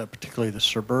Maryland, particularly the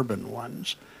suburban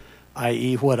ones,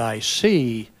 i.e. what I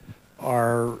see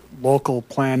are local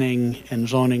planning and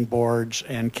zoning boards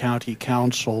and county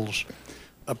councils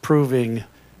approving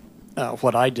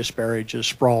what I disparage as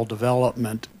sprawl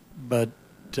development, but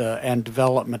and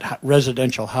development,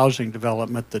 residential housing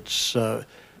development that's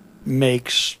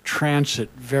makes transit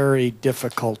very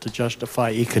difficult to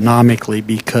justify economically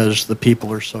because the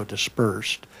people are so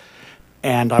dispersed.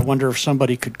 And I wonder if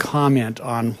somebody could comment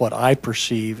on what I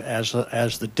perceive as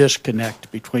the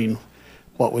disconnect between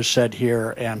what was said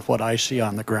here and what I see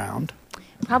on the ground.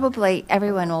 Probably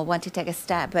everyone will want to take a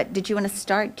stab, but did you want to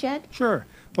start, Jed? Sure.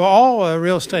 Well, all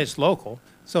real estate's local,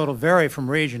 so it'll vary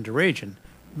from region to region.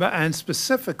 And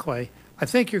specifically, I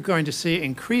think you're going to see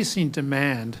increasing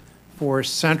demand for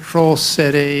central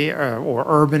city or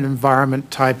urban environment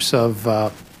types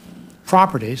of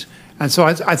properties. And so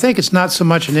I think it's not so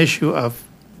much an issue of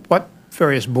what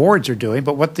various boards are doing,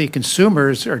 but what the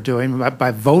consumers are doing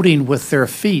by voting with their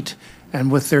feet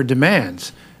and with their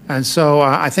demands. And so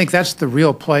I think that's the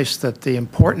real place that the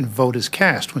important vote is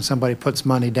cast when somebody puts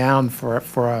money down for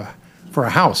a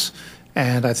house.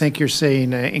 And I think you're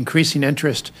seeing increasing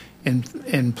interest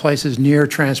in places near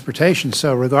transportation.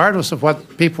 So regardless of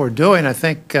what people are doing, I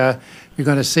think you're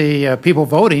going to see people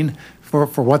voting for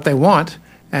what they want.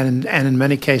 And in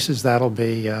many cases, that'll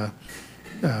be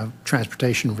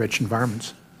transportation-rich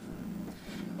environments.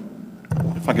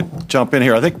 If I could jump in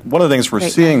here, I think one of the things we're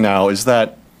seeing now is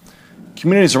that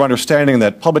communities are understanding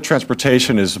that public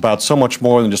transportation is about so much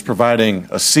more than just providing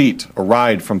a seat, a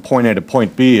ride from point A to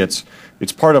point B. It's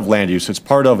part of land use. It's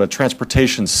part of a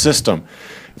transportation system.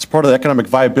 It's part of the economic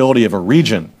viability of a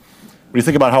region. When you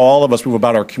think about how all of us move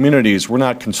about our communities, we're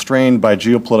not constrained by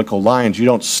geopolitical lines. You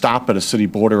don't stop at a city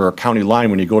border or a county line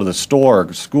when you go to the store,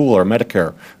 or school, or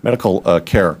medical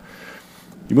care.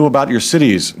 You move about your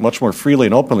cities much more freely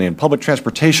and openly, and public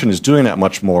transportation is doing that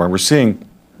much more. And we're seeing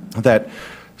that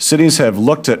cities have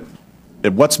looked at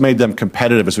what's made them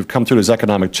competitive as we've come through these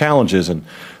economic challenges. And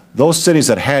those cities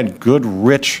that had good,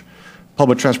 rich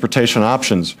public transportation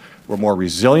options were more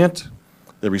resilient.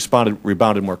 They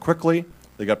rebounded more quickly.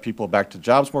 They got people back to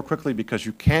jobs more quickly because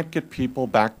you can't get people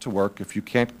back to work if you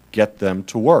can't get them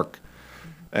to work.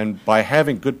 And by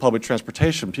having good public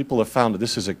transportation, people have found that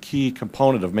this is a key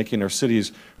component of making their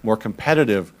cities more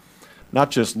competitive, not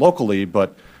just locally,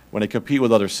 but when they compete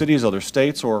with other cities, other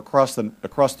states, or across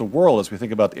the world as we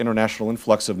think about the international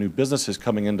influx of new businesses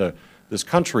coming into this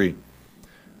country.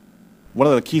 One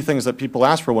of the key things that people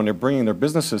ask for when they're bringing their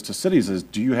businesses to cities is,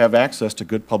 do you have access to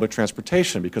good public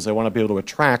transportation? Because they want to be able to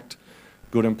attract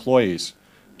good employees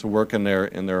to work in their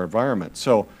environment.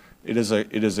 So it is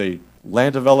a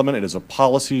land development, it is a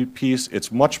policy piece.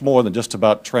 It's much more than just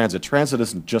about transit. Transit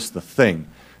isn't just the thing.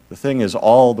 The thing is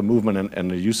all the movement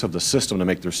and the use of the system to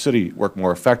make their city work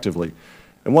more effectively.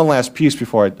 And one last piece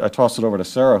before I toss it over to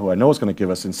Sarah, who I know is going to give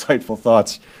us insightful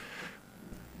thoughts.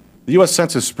 The U.S.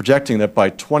 Census is projecting that by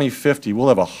 2050, we'll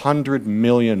have 100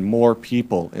 million more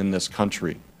people in this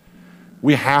country.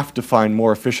 We have to find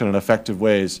more efficient and effective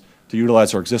ways to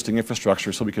utilize our existing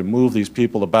infrastructure so we can move these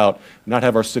people about, not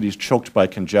have our cities choked by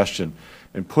congestion.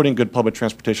 And putting good public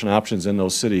transportation options in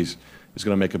those cities is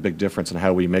going to make a big difference in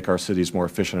how we make our cities more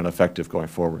efficient and effective going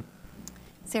forward.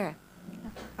 Sarah.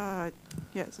 Yeah,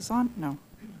 is this on? No.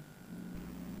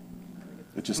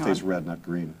 It just stays red, not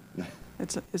green.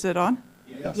 Is it on?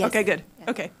 Yes. Okay, good.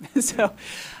 Okay. So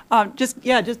just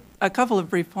a couple of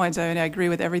brief points. I mean, I agree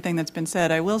with everything that's been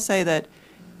said. I will say that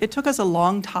it took us a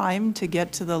long time to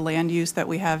get to the land use that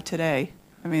we have today.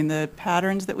 I mean, the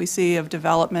patterns that we see of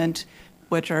development,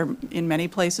 which are in many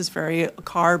places very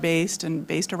car-based and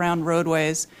based around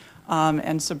roadways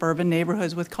and suburban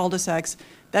neighborhoods with cul-de-sacs,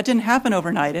 that didn't happen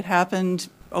overnight. It happened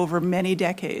over many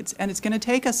decades. And it's going to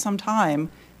take us some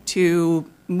time to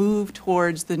move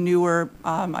towards the newer,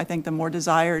 I think the more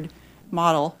desired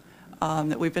model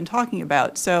that we've been talking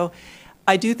about. So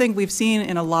I do think we've seen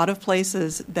in a lot of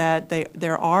places that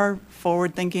there are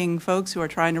forward-thinking folks who are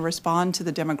trying to respond to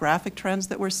the demographic trends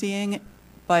that we're seeing,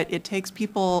 but it takes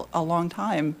people a long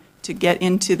time to get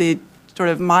into the sort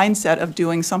of mindset of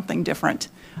doing something different.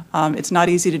 It's not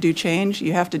easy to do change.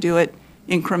 You have to do it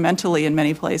incrementally in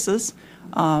many places,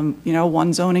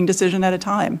 one zoning decision at a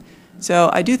time. So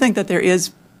I do think that there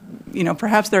is,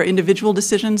 perhaps there are individual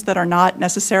decisions that are not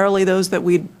necessarily those that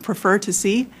we'd prefer to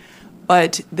see,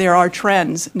 but there are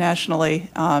trends nationally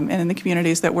and in the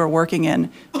communities that we're working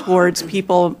in towards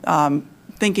people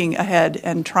thinking ahead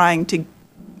and trying to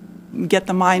get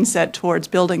the mindset towards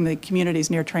building the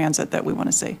communities near transit that we want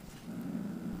to see.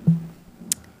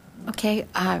 Okay,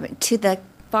 to the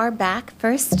far back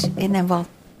first, and then we'll.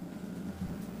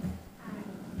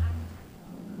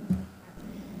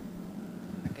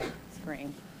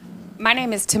 Screen. My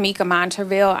name is Tamika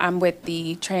Monterville. I'm with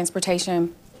the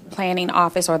Transportation Planning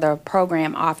Office, or the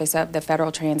Program Office of the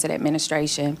Federal Transit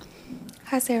Administration.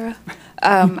 Hi, Sarah.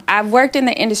 I've worked in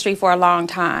the industry for a long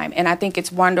time, and I think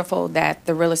it's wonderful that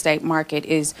the real estate market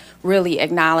is really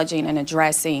acknowledging and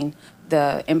addressing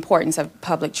the importance of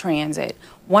public transit.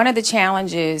 One of the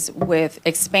challenges with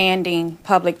expanding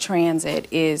public transit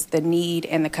is the need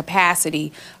and the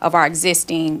capacity of our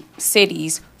existing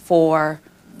cities for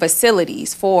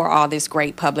facilities for all this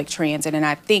great public transit, and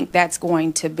I think that's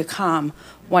going to become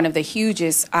one of the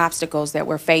hugest obstacles that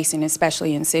we're facing,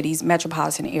 especially in cities,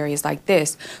 metropolitan areas like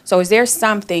this. So is there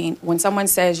something, when someone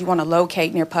says you want to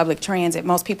locate near public transit,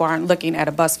 most people aren't looking at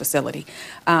a bus facility.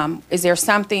 Is there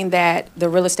something that the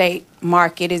real estate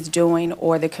market is doing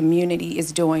or the community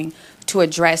is doing to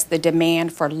address the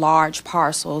demand for large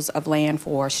parcels of land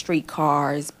for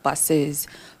streetcars, buses,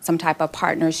 some type of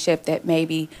partnership that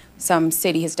maybe some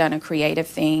city has done a creative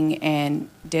thing and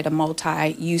did a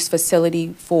multi-use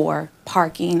facility for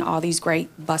parking all these great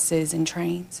buses and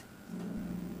trains?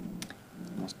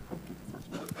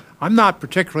 I'm not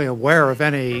particularly aware of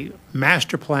any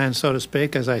master plan, so to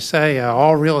speak. As I say,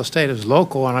 all real estate is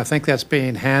local, and I think that's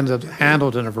being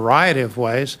handled in a variety of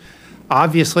ways.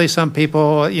 Obviously, some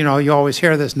people, you always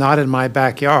hear this, not in my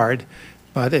backyard,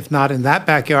 but if not in that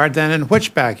backyard, then in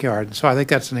which backyard? So I think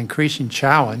that's an increasing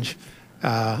challenge.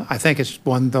 I think it's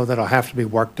one, though, that'll have to be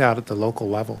worked out at the local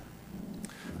level.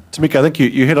 Tamika, I think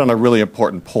you hit on a really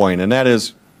important point, and that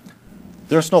is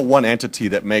there's no one entity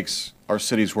that makes our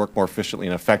cities work more efficiently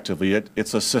and effectively.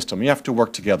 It's a system. You have to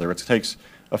work together. It takes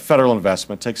a federal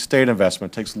investment, it takes state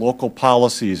investment, it takes local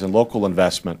policies and local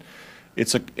investment.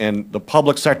 And the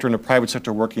public sector and the private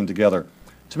sector working together.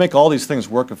 To make all these things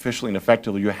work efficiently and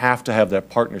effectively, you have to have that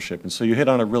partnership. And so you hit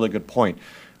on a really good point.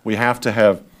 We have to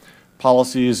have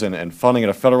policies and funding at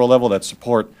a federal level that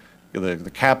support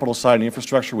the capital side and the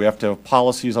infrastructure. We have to have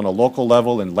policies on a local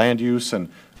level in land use and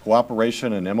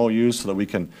cooperation and MOUs so that we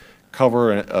can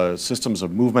cover systems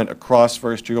of movement across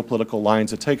various geopolitical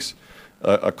lines. It takes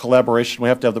a collaboration. We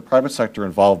have to have the private sector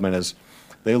involvement as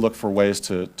they look for ways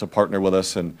to partner with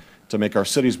us and to make our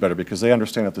cities better, because they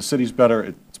understand if the city's better,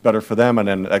 it's better for them, and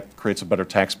then that creates a better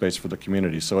tax base for the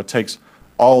community. So it takes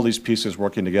all these pieces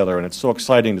working together, and it's so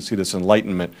exciting to see this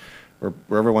enlightenment where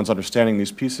everyone's understanding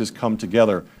these pieces come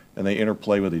together and they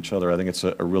interplay with each other. I think it's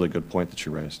a really good point that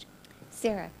you raised.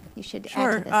 Sarah, you should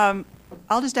Sure. add to this.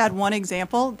 I'll just add one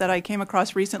example that I came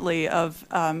across recently of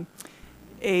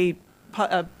a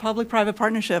public-private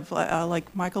partnership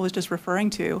like Michael was just referring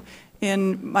to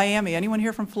in Miami. Anyone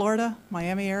here from Florida,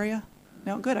 Miami area?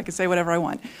 No? Good, I can say whatever I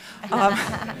want.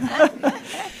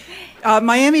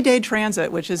 Miami-Dade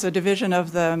Transit, which is a division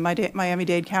of the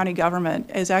Miami-Dade County government,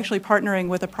 is actually partnering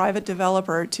with a private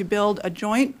developer to build a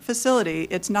joint facility.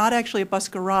 It's not actually a bus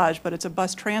garage, but it's a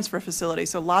bus transfer facility.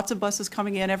 So lots of buses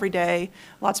coming in every day,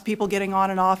 lots of people getting on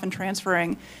and off and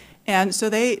transferring. And so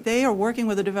they are working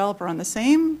with a developer on the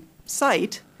same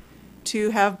site to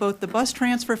have both the bus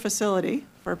transfer facility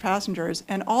for passengers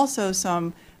and also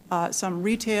some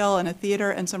retail and a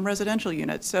theater and some residential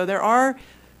units. So there are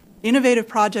innovative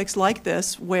projects like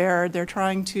this where they're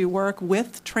trying to work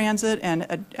with transit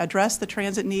and address the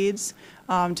transit needs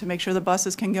to make sure the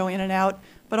buses can go in and out,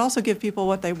 but also give people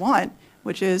what they want,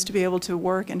 which is to be able to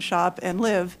work and shop and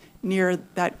live near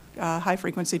that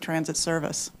high-frequency transit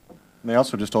service. And they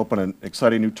also just opened an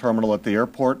exciting new terminal at the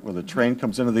airport where the train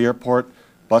comes into the airport,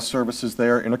 bus services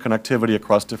there, interconnectivity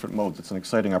across different modes. It's an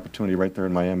exciting opportunity right there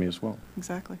in Miami as well.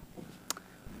 Exactly.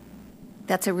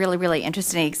 That's a really, really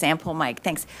interesting example, Mike.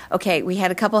 Thanks. Okay, we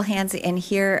had a couple hands in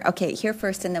here. Okay, here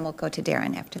first, and then we'll go to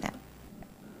Darren after that.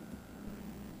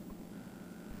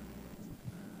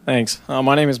 Thanks.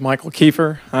 My name is Michael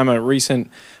Kiefer. I'm a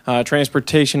recent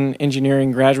transportation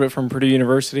engineering graduate from Purdue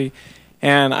University.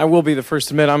 And I will be the first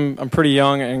to admit I'm pretty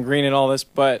young and green at all this,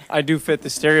 but I do fit the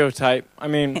stereotype. I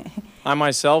mean, I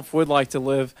myself would like to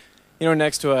live,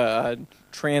 next to a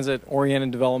transit-oriented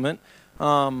development.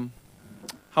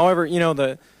 However,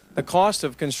 the cost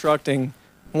of constructing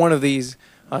one of these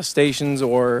stations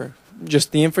or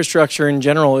just the infrastructure in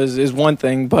general is one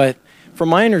thing. But from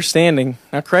my understanding,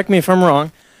 now correct me if I'm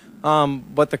wrong,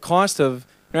 but the cost of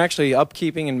actually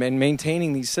upkeeping and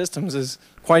maintaining these systems is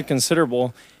quite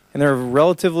considerable. And there are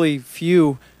relatively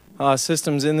few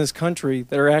systems in this country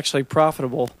that are actually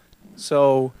profitable.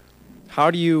 So how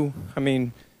do you,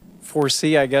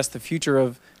 foresee, I guess, the future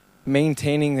of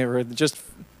maintaining, or just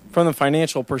from the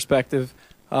financial perspective,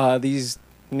 these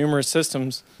numerous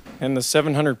systems and the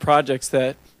 700 projects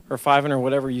that, or 500,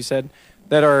 whatever you said,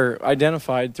 that are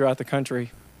identified throughout the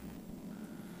country.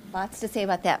 Lots to say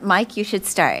about that. Mike, you should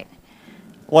start.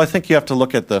 Well, I think you have to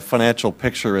look at the financial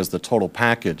picture as the total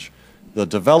package. The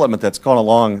development that's gone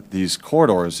along these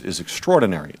corridors is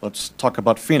extraordinary. Let's talk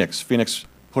about Phoenix. Phoenix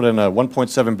put in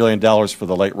 $1.7 billion for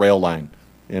the light rail line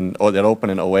that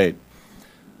opened in '08.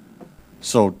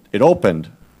 So it opened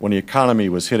when the economy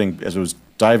was hitting, as it was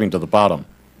diving to the bottom.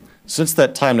 Since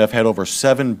that time, they've had over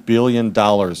 $7 billion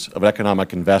of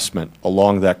economic investment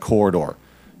along that corridor.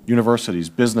 Universities,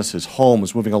 businesses,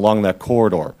 homes moving along that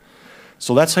corridor.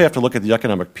 So that's how you have to look at the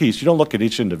economic piece. You don't look at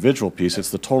each individual piece.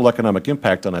 It's the total economic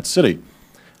impact on that city.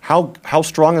 How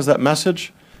strong is that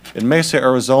message? In Mesa,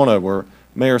 Arizona, where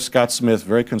Mayor Scott Smith,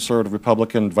 very conservative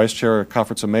Republican, vice chair of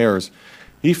Conference of Mayors,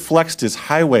 he flexed his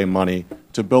highway money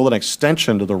to build an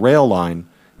extension to the rail line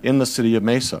in the city of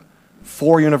Mesa.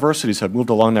 4 universities have moved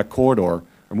along that corridor,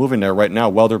 are moving there right now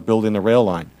while they're building the rail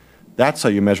line. That's how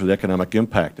you measure the economic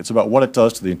impact. It's about what it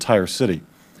does to the entire city.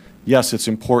 Yes, it's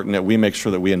important that we make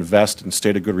sure that we invest in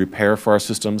state of good repair for our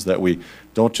systems, that we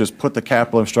don't just put the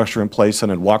capital infrastructure in place and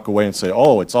then walk away and say,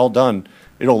 oh, it's all done,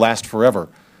 it'll last forever.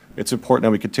 It's important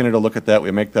that we continue to look at that,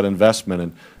 we make that investment.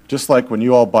 And just like when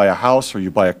you all buy a house or you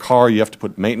buy a car, you have to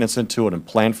put maintenance into it and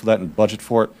plan for that and budget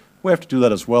for it. We have to do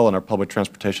that as well in our public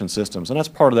transportation systems. And that's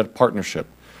part of that partnership,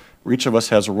 where each of us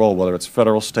has a role, whether it's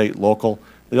federal, state, local.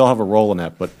 They all have a role in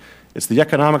that. But it's the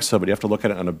economics of it. You have to look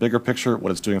at it on a bigger picture,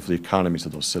 what it's doing for the economies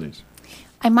of those cities.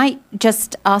 I might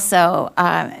just also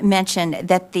mention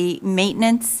that the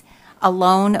maintenance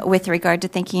alone with regard to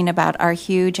thinking about our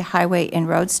huge highway and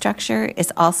road structure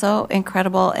is also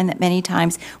incredible, and that many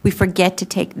times we forget to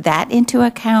take that into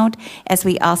account as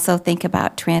we also think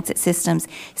about transit systems.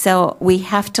 So we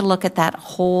have to look at that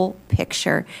whole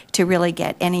picture to really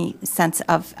get any sense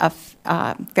of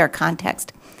fair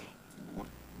context.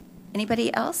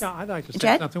 Anybody else? Yeah, I'd like to say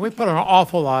Jed? something. We put an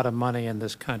awful lot of money in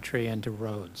this country into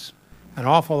roads, an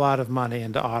awful lot of money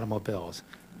into automobiles.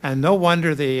 And no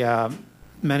wonder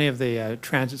many of the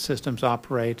transit systems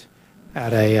operate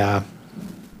at a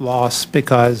loss,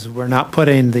 because we're not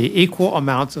putting the equal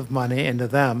amounts of money into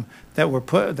them that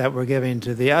we're giving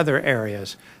to the other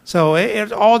areas. So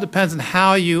it all depends on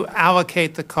how you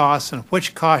allocate the costs and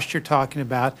which cost you're talking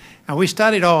about. And we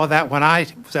studied all of that when I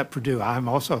was at Purdue. I'm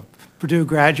also a Purdue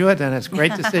graduate, and it's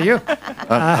great to see you.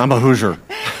 I'm a Hoosier.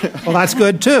 Well, that's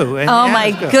good too. Oh my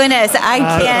goodness, I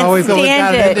can't we've got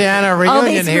stand an it. Indiana All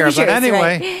reunion these here. Hoosiers, But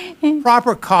anyway,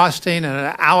 proper costing and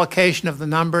an allocation of the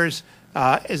numbers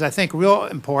is, I think, real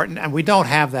important, and we don't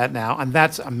have that now, and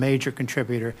that's a major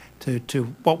contributor to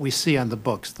what we see on the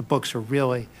books. The books are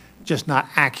really just not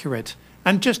accurate.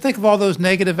 And just think of all those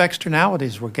negative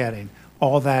externalities we're getting,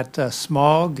 all that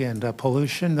smog and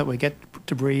pollution that we get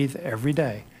to breathe every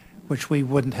day, which we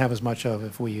wouldn't have as much of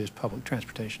if we used public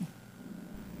transportation.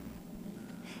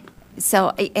 So,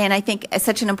 and I think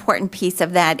such an important piece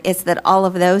of that is that all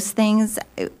of those things,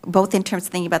 both in terms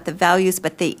of thinking about the values,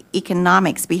 but the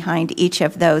economics behind each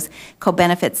of those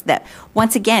co-benefits, that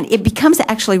once again, it becomes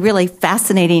actually really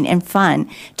fascinating and fun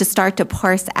to start to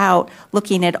parse out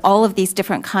looking at all of these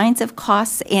different kinds of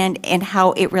costs and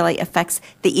how it really affects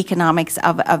the economics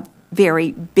of a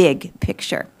very big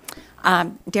picture.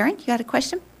 Darren, you got a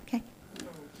question? Okay.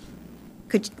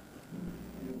 Could you?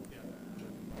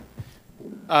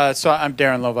 So I'm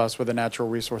Darren Lovas with the Natural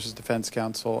Resources Defense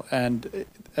Council, and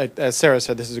as Sarah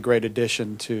said, this is a great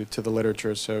addition to the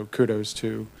literature, so kudos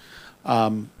to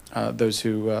those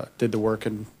who did the work,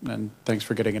 and thanks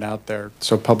for getting it out there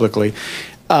so publicly.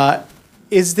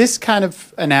 Is this kind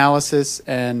of analysis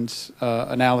and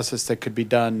analysis that could be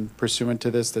done pursuant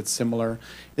to this that's similar,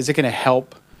 is it going to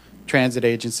help transit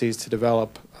agencies to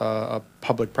develop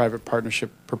public-private partnership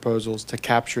proposals to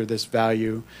capture this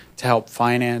value, to help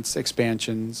finance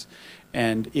expansions,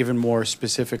 and even more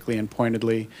specifically and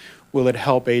pointedly, will it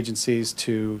help agencies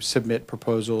to submit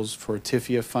proposals for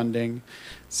TIFIA funding?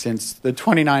 Since the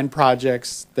 29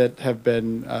 projects that have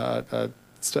been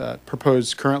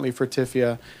proposed currently for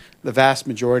TIFIA, the vast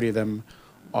majority of them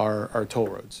are toll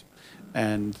roads.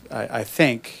 And I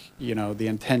think, the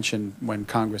intention when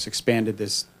Congress expanded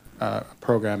this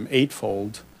program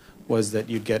eightfold was that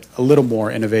you'd get a little more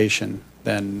innovation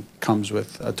than comes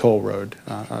with a toll road.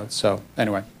 So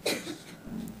anyway.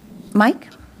 Mike?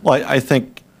 Well, I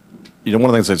think, one of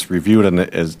the things that's reviewed in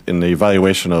the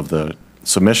evaluation of the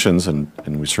submissions, and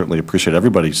we certainly appreciate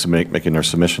everybody making their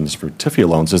submissions for TIFIA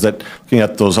loans, is that looking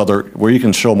at those where you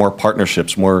can show more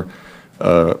partnerships, more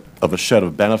of a shed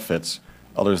of benefits,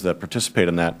 others that participate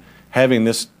in that, having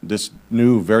this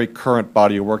new, very current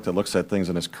body of work that looks at things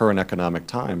in its current economic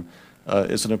time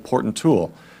is an important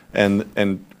tool.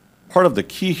 And part of the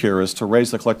key here is to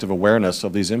raise the collective awareness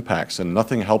of these impacts, and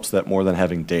nothing helps that more than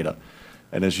having data.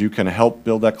 And as you can help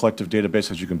build that collective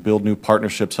database, as you can build new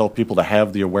partnerships, help people to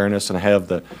have the awareness and have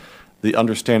the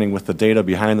understanding with the data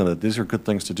behind them that these are good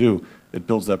things to do, it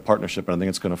builds that partnership, and I think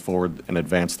it's going to forward and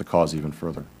advance the cause even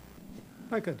further.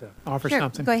 If I could offer Sure.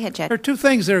 something. Go ahead, Jed. There are two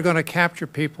things that are going to capture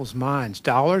people's minds,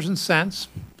 dollars and cents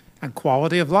and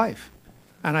quality of life.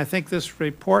 And I think this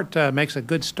report makes a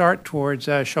good start towards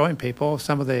showing people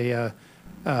some of the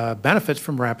benefits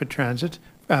from rapid transit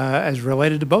as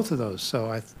related to both of those. So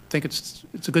I think it's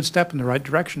a good step in the right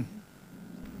direction.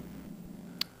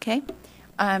 Okay.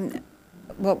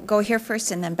 We'll go here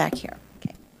first and then back here.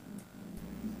 Okay.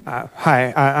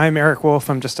 Hi, I'm Eric Wolf.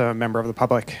 I'm just a member of the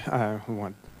public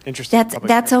who interested in public.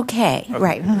 That's okay.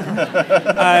 Right.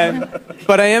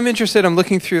 But I am interested. I'm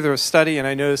looking through the study, and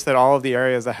I noticed that all of the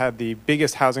areas that had the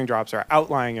biggest housing drops are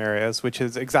outlying areas, which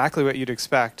is exactly what you'd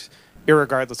expect,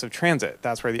 irregardless of transit.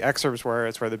 That's where the exurbs were.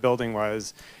 It's where the building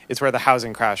was. It's where the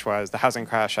housing crash was. The housing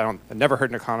crash, I've never heard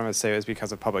an economist say it was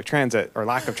because of public transit or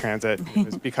lack of transit. It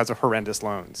was because of horrendous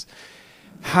loans.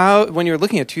 When you're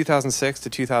looking at 2006 to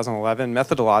 2011,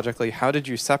 methodologically, how did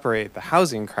you separate the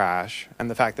housing crash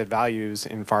and the fact that values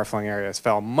in far-flung areas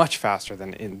fell much faster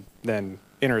than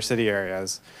inner city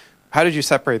areas? How did you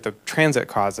separate the transit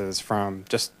causes from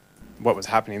just what was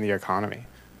happening in the economy?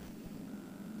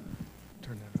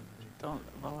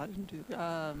 I didn't do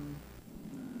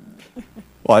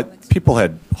Well, people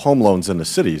had home loans in the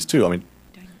cities, too. I mean,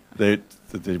 they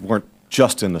weren't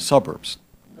just in the suburbs.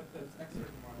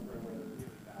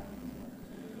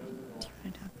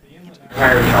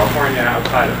 Higher California,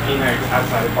 outside of Phoenix,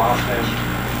 outside of Boston,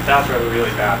 that's where the really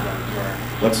bad ones were.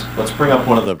 Let's bring up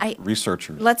one of the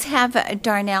researchers. Let's have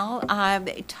Darnell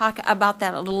talk about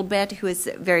that a little bit, who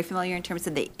is very familiar in terms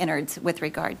of the innards with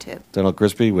regard to. Darnell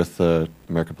Grisby with the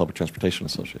American Public Transportation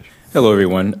Association. Hello,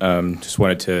 everyone. Just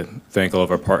wanted to thank all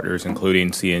of our partners,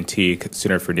 including CNT,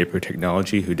 Center for Neighborhood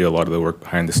Technology, who did a lot of the work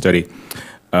behind the study.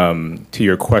 To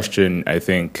your question, I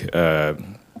think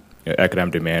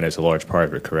economic demand is a large part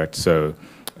of it, correct? So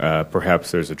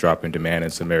perhaps there's a drop in demand in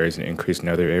some areas and increase in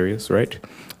other areas, right?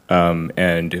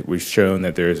 And we've shown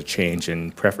that there is a change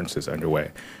in preferences underway.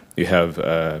 You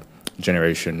have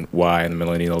Generation Y and the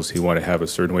millennials who want to have a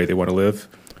certain way they want to live.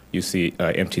 You see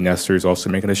empty nesters also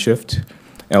making a shift.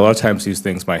 And a lot of times these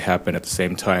things might happen at the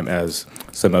same time as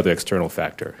some other external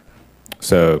factor.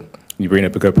 So you bring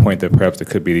up a good point that perhaps there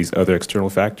could be these other external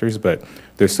factors, but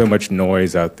there's so much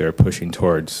noise out there pushing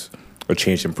towards a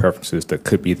change in preferences that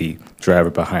could be the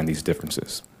driver behind these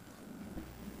differences.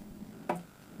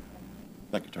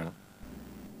 Thank you, Darnell.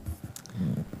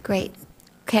 Great.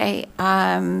 Okay.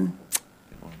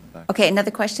 Okay,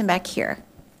 another question back here.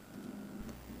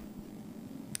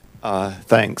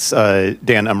 Thanks.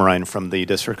 Dan Emerine from the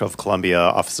District of Columbia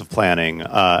Office of Planning.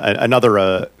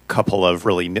 Another couple of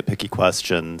really nitpicky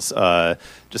questions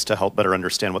just to help better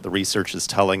understand what the research is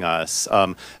telling us.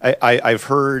 I've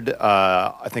heard,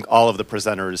 I think all of the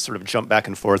presenters sort of jump back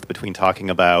and forth between talking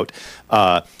about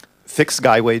fixed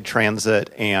guideway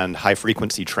transit and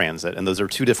high-frequency transit, and those are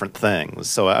two different things.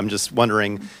 So I'm just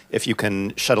wondering if you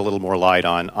can shed a little more light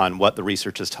on what the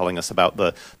research is telling us about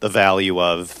the value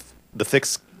of the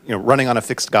fixed, running on a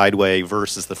fixed guideway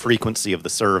versus the frequency of the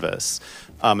service.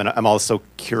 And I'm also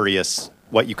curious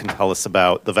what you can tell us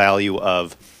about the value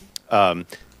of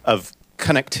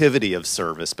connectivity of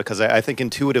service, because I think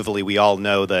intuitively we all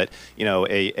know that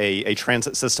a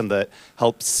transit system that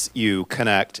helps you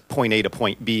connect point A to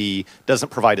point B doesn't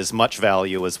provide as much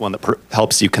value as one that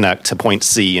helps you connect to point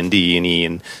C and D and E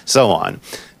and so on.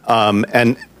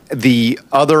 And the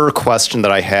other question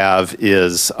that I have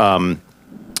is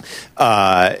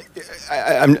I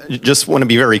just want to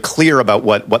be very clear about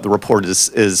what the report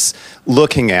is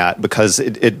looking at, because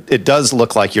it does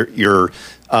look like you've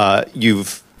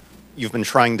been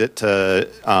trying to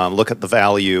look at the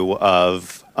value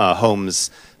of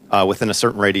homes within a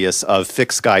certain radius of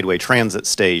fixed guideway transit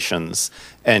stations,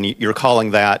 and you're calling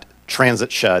that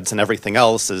transit sheds, and everything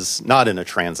else is not in a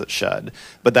transit shed.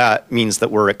 But that means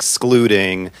that we're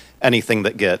excluding anything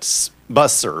that gets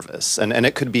bus service, and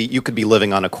it could be, you could be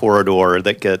living on a corridor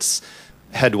that gets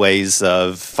headways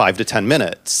of 5 to 10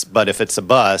 minutes, but if it's a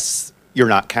bus, you're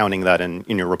not counting that in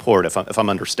your report, if I'm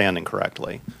understanding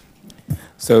correctly.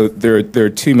 So there are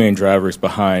two main drivers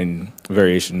behind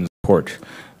variation in the report.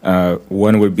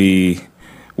 One would be,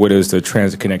 what is the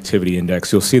transit connectivity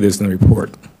index? You'll see this in the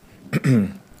report.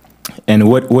 And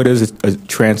what is a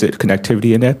transit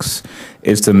connectivity index?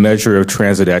 It's the measure of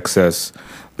transit access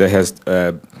that has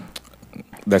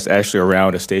that's actually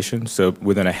around a station. So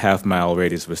within a half-mile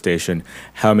radius of a station,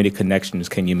 how many connections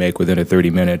can you make within a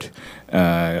 30-minute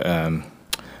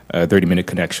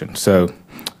connection? So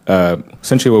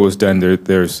essentially, what was done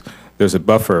there's a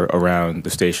buffer around the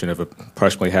station of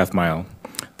approximately half-mile.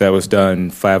 That was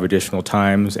done 5 additional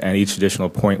times, and each additional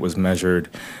point was measured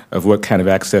of what kind of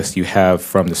access you have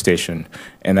from the station,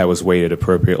 and that was weighted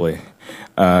appropriately.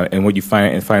 And what you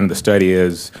find in the study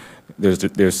is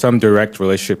there's some direct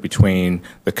relationship between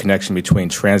the connection between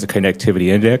transit connectivity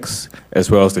index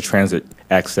as well as the transit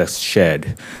access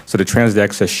shed. So the transit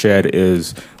access shed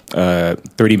is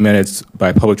 30 minutes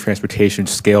by public transportation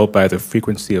scaled by the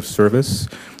frequency of service.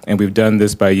 And we've done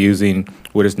this by using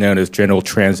what is known as general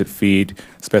transit feed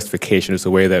specification. It's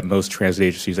a way that most transit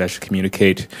agencies actually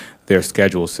communicate their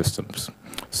schedule systems.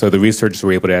 So the researchers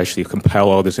were able to actually compile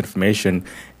all this information.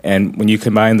 And when you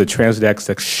combine the transit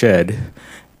access shed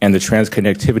and the transit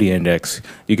connectivity index,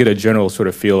 you get a general sort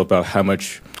of feel about how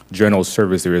much general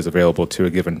service there is available to a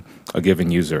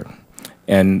given user.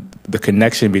 And the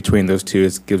connection between those two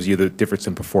gives you the difference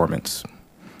in performance.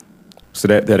 So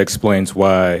that explains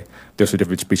why there's a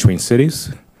difference between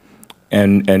cities.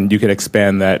 And you can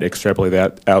expand that, extrapolate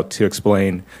that out to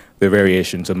explain the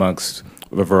variations amongst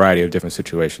a variety of different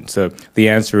situations. So the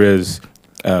answer is,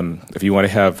 if you want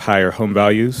to have higher home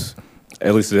values,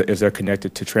 at least as they're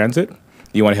connected to transit,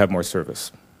 you want to have more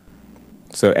service.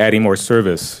 So adding more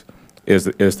service is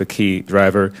the key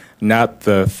driver, not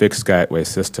the fixed guideway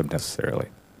system necessarily,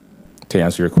 to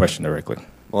answer your question directly.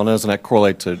 Well, and doesn't that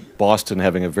correlate to Boston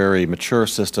having a very mature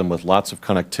system with lots of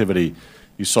connectivity?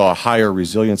 You saw a higher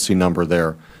resiliency number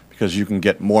there because you can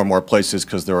get more and more places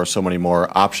because there are so many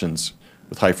more options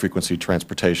with high-frequency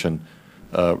transportation,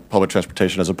 public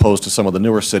transportation, as opposed to some of the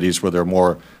newer cities where there are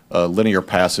more linear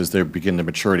passes. They begin the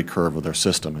maturity curve of their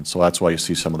system, and so that's why you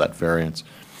see some of that variance.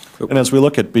 And as we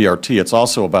look at BRT, it's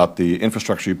also about the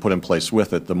infrastructure you put in place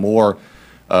with it. The more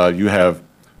you have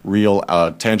real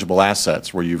tangible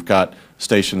assets where you've got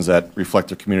stations that reflect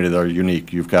their community that are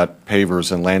unique, you've got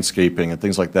pavers and landscaping and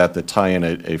things like that that tie in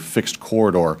a fixed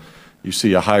corridor, you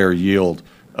see a higher yield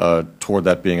toward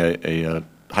that being a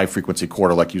high-frequency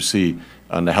corridor like you see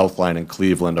on the Health Line in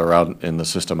Cleveland or out in the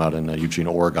system out in Eugene,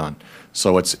 Oregon.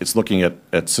 So it's looking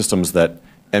at systems that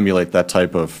emulate that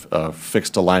type of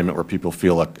fixed alignment where people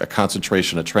feel a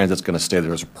concentration of transit's going to stay there.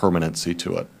 There's a permanency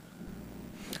to it.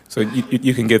 So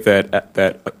you can get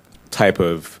that type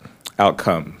of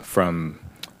outcome from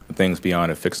things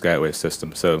beyond a fixed guideway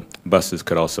system. So buses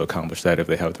could also accomplish that if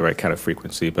they have the right kind of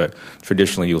frequency, but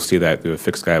traditionally you'll see that through a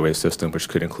fixed guideway system, which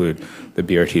could include the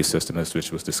BRT system,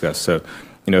 which was discussed. So,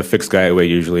 a fixed guideway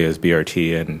usually is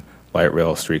BRT and light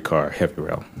rail, streetcar, heavy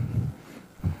rail.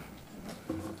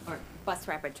 Or bus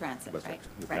rapid transit, right?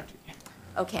 Right.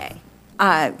 Okay.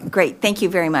 Great. Thank you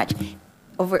very much.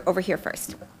 Over here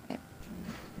first.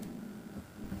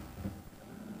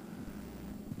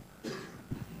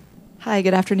 Hi,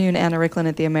 good afternoon. Anna Ricklin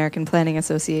at the American Planning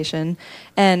Association.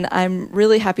 And I'm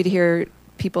really happy to hear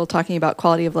people talking about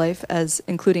quality of life as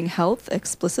including health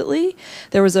explicitly.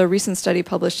 There was a recent study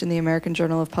published in the American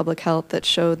Journal of Public Health that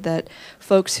showed that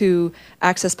folks who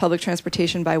access public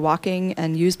transportation by walking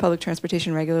and use public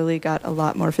transportation regularly got a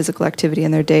lot more physical activity in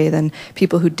their day than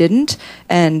people who didn't.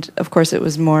 And of course, it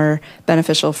was more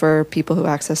beneficial for people who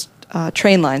accessed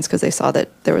train lines because they saw that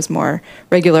there was more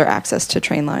regular access to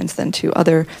train lines than to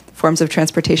other forms of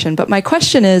transportation. But my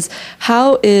question is,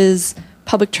 how is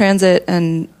public transit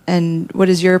and what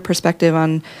is your perspective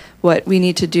on what we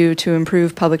need to do to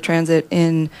improve public transit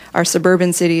in our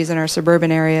suburban cities and our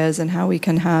suburban areas, and how we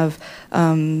can have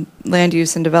land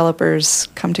use and developers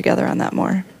come together on that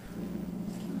more?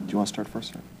 Do you want to start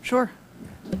first? Sure.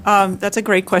 That's a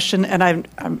great question, and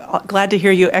I'm glad to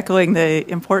hear you echoing the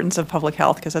importance of public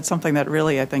health, because that's something that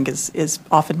really I think is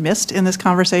often missed in this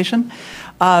conversation.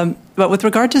 But with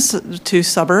regard to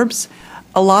suburbs,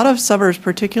 a lot of suburbs,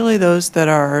 particularly those that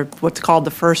are what's called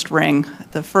the first ring,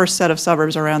 the first set of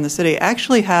suburbs around the city,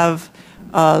 actually have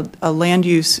a land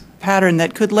use pattern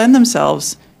that could lend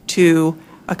themselves to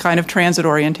a kind of transit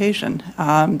orientation.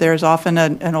 There's often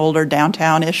an older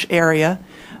downtown-ish area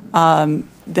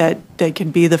that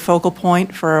can be the focal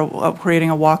point for creating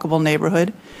a walkable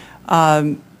neighborhood.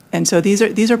 And so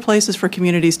these are places for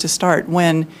communities to start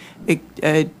when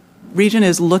a region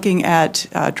is looking at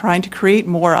trying to create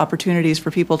more opportunities for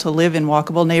people to live in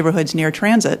walkable neighborhoods near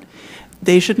transit.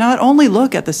 They should not only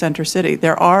look at the center city.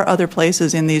 There are other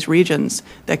places in these regions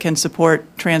that can support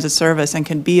transit service and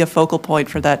can be a focal point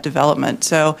for that development.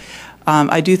 So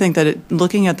I do think that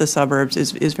looking at the suburbs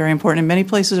is very important, and many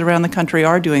places around the country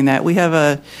are doing that. We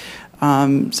have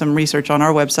some research on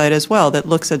our website as well that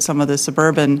looks at some of the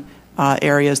suburban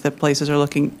areas that places are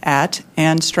looking at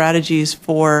and strategies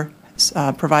for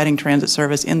providing transit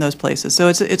service in those places. So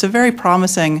it's a very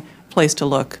promising place to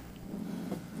look.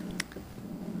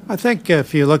 I think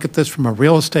if you look at this from a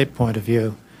real estate point of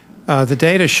view, the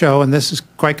data show, and this is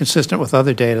quite consistent with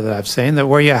other data that I've seen, that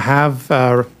where you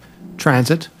have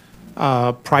transit,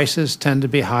 prices tend to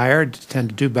be higher, tend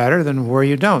to do better than where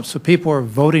you don't. So people are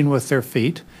voting with their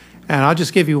feet. And I'll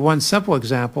just give you one simple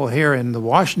example here in the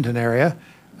Washington area.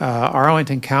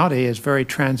 Arlington County is very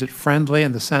transit friendly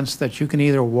in the sense that you can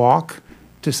either walk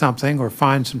to something or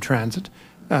find some transit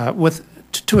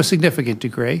to a significant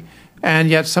degree. And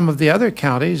yet some of the other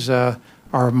counties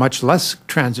are much less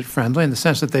transit friendly in the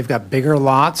sense that they've got bigger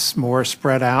lots, more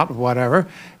spread out, whatever.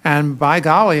 And by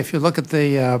golly, if you look at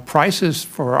the prices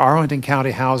for Arlington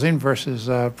County housing versus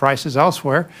prices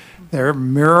elsewhere, they're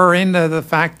mirroring the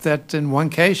fact that in one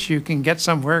case you can get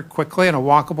somewhere quickly in a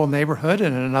walkable neighborhood,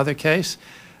 and in another case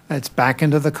it's back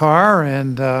into the car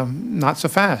and not so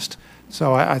fast.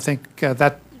 So I think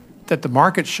that the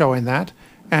market's showing that.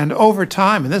 And over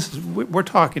time, and this is, we're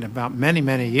talking about many,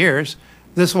 many years,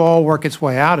 this will all work its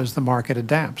way out as the market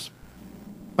adapts.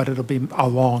 But it'll be a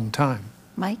long time.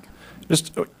 Mike?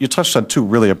 You touched on two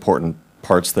really important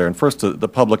parts there. And first, the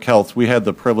public health. We had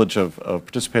the privilege of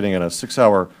participating in a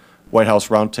 6-hour White House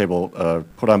roundtable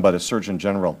put on by the Surgeon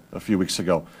General a few weeks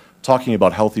ago, talking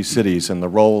about healthy cities and the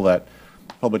role that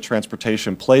public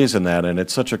transportation plays in that. And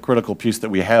it's such a critical piece that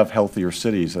we have healthier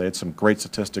cities. They had some great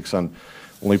statistics on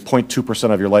only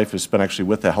 0.2% of your life is spent actually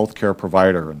with a healthcare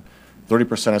provider, and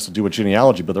 30% has to do with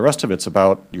genealogy, but the rest of it's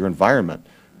about your environment.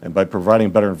 And by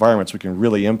providing better environments, we can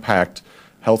really impact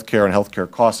healthcare and healthcare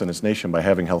costs in this nation by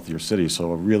having healthier cities.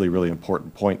 So a really, really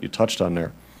important point you touched on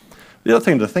there. The other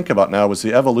thing to think about now is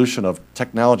the evolution of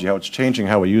technology, how it's changing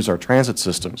how we use our transit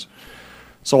systems.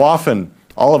 So often,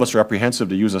 all of us are apprehensive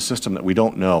to use a system that we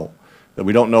don't know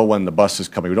when the bus is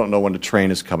coming, we don't know when the train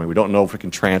is coming, we don't know if we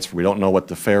can transfer, we don't know what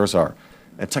the fares are.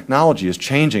 And technology is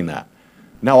changing that.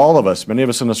 Now all of us, many of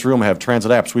us in this room have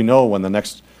transit apps. We know when the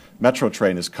next metro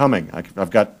train is coming. I've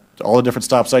got all the different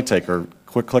stops I take are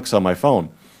quick clicks on my phone.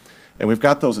 And we've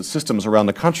got those systems around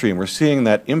the country, and we're seeing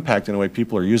that impact in the way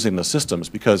people are using the systems,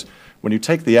 because when you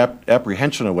take the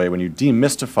apprehension away, when you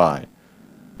demystify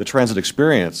the transit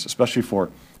experience, especially for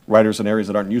riders in areas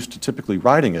that aren't used to typically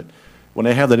riding it, when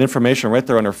they have that information right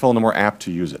there on their phone, they're more apt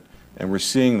to use it. And we're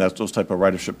seeing those type of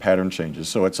ridership pattern changes.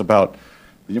 So it's about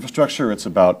the infrastructure, it's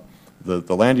about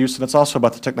the land use, and it's also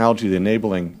about the technology, the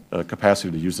enabling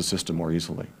capacity to use the system more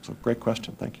easily. So great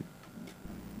question. Thank you.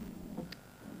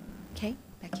 Okay,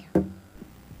 back here.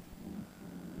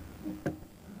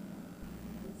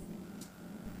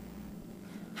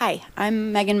 Hi,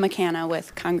 I'm Megan McCanna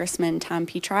with Congressman Tom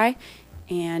Petri,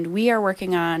 and we are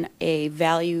working on a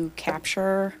value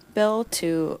capture bill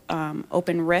to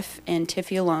open RIF and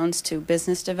TIFIA loans to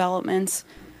business developments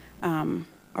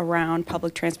around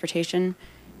public transportation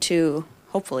to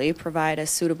hopefully provide a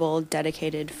suitable,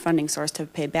 dedicated funding source to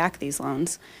pay back these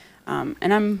loans.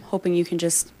 And I'm hoping you can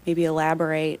just maybe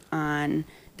elaborate on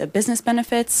the business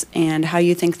benefits and how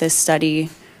you think this study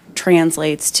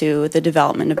translates to the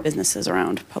development of businesses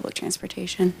around public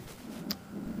transportation.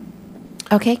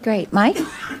 Okay, great. Mike, do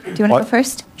you want to go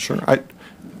first? Sure.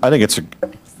 I think it's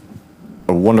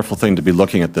a wonderful thing to be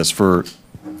looking at this. For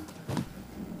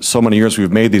so many years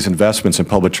we've made these investments in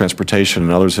public transportation,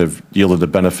 and others have yielded the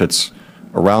benefits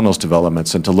around those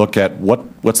developments, and to look at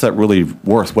what's that really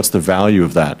worth, what's the value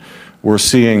of that. We're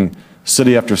seeing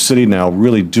city after city now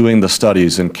really doing the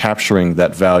studies and capturing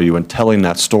that value and telling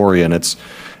that story,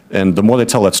 and the more they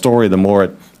tell that story, the more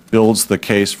it builds the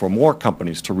case for more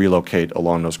companies to relocate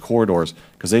along those corridors,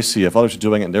 because they see if others are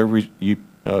doing it and they're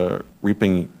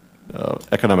reaping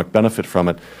economic benefit from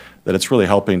it, that it's really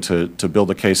helping to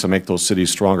build a case and make those cities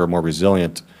stronger, more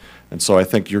resilient. And so I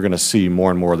think you're going to see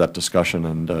more and more of that discussion,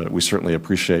 and we certainly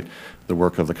appreciate the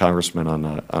work of the Congressman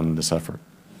on this effort.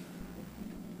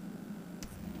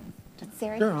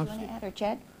 Sarah, Sure, do you want to add, or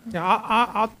Jed? Yeah,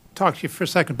 I'll talk to you for a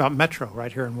second about Metro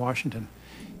right here in Washington.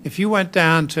 If you went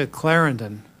down to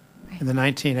Clarendon in the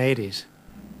 1980s,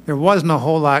 there wasn't a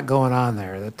whole lot going on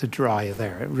there to draw you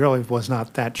there. It really was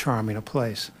not that charming a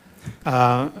place.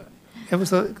 It was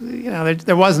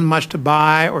there wasn't much to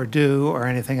buy or do or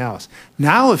anything else.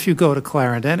 Now, if you go to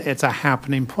Clarendon, it's a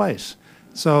happening place.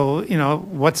 So,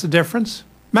 what's the difference?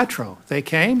 Metro. They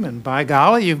came, and by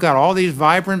golly, you've got all these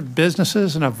vibrant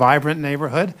businesses in a vibrant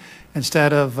neighborhood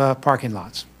instead of parking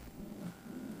lots.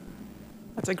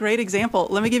 That's a great example.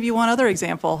 Let me give you one other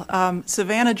example.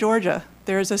 Savannah, Georgia.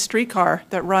 There's a streetcar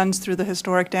that runs through the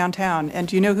historic downtown. And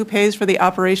do you know who pays for the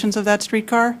operations of that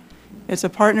streetcar? It's a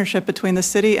partnership between the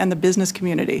city and the business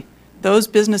community. those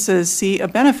businesses see a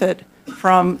benefit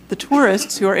from the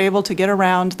tourists who are able to get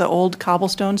around the old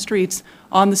cobblestone streets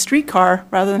on the streetcar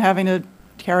rather than having to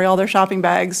carry all their shopping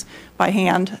bags by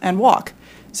hand and walk.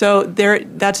 So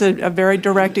that's a very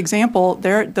direct example.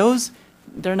 They're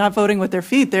not voting with their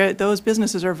feet. Those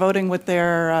businesses are voting with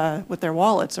their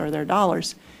wallets or their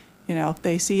dollars.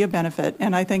 They see a benefit,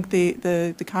 and I think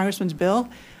the Congressman's bill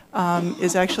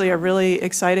is actually a really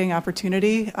exciting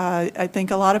opportunity. I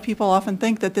think a lot of people often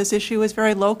think that this issue is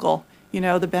very local.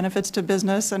 The benefits to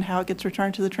business and how it gets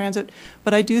returned to the transit.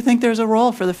 But I do think there's a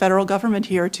role for the federal government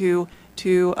here to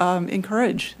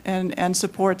encourage and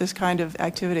support this kind of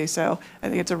activity. So I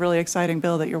think it's a really exciting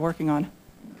bill that you're working on.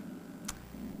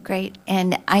 Great.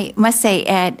 And I must say,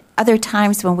 at other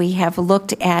times when we have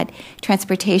looked at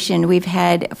transportation, we've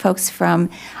had folks from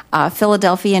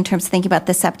Philadelphia in terms of thinking about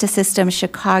the SEPTA system,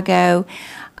 Chicago,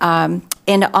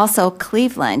 and also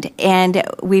Cleveland. And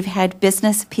we've had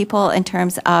business people in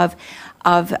terms of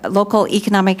local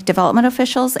economic development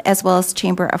officials as well as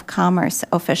Chamber of Commerce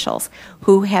officials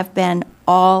who have been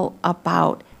all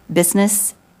about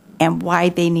business and why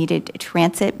they needed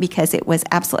transit, because it was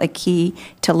absolutely key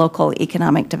to local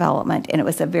economic development. And it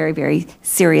was a very, very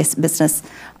serious business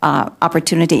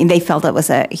opportunity. And they felt it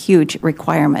was a huge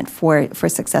requirement for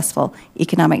successful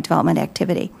economic development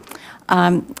activity.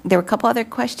 There were a couple other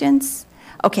questions.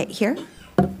 Okay, here.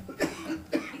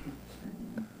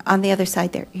 On the other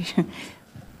side there.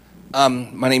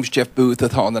 My name is Jeff Booth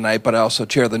with Hall in the Night, but I also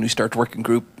chair the New Start Working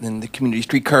Group in the Community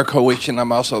Streetcar Coalition.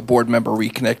 I'm also a board member of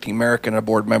Reconnecting America and a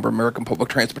board member of American Public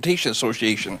Transportation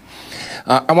Association.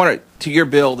 I want to your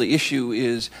bill, the issue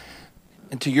is,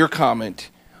 and to your comment,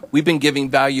 we've been giving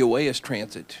value away as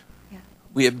transit. Yeah.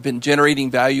 We have been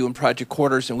generating value in project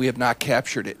quarters, and we have not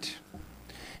captured it.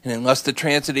 And unless the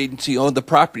transit agency owned the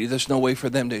property, there's no way for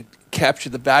them to capture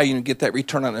the value and get that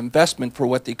return on investment for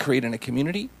what they create in a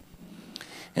community.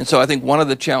 And so I think one of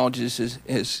the challenges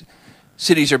is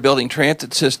cities are building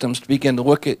transit systems to begin to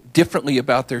look at differently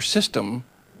about their system,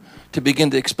 to begin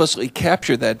to explicitly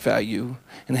capture that value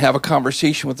and have a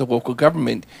conversation with the local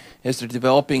government as they're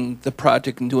developing the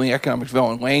project and doing economic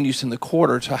development land use in the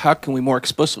quarter. So how can we more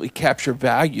explicitly capture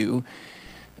value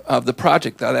of the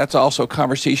project? Now, that's also a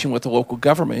conversation with the local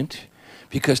government,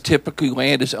 because typically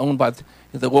land is owned by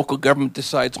the local government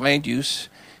decides land use,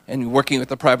 and working with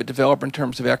the private developer in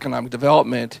terms of economic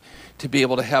development to be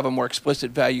able to have a more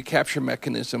explicit value capture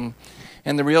mechanism.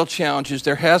 And the real challenge is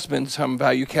there has been some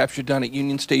value capture done at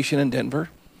Union Station in Denver,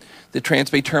 the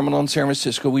Transbay Terminal in San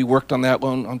Francisco. We worked on that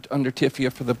loan under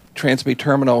TIFIA for the Transbay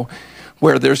Terminal,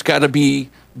 where there's got to be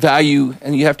value,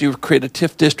 and you have to create a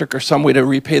TIF district or some way to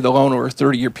repay the loan over a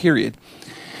 30-year period.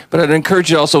 But I'd encourage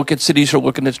you to also look at cities who are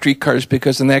looking at streetcars,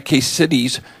 because in that case,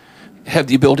 cities have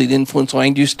the ability to influence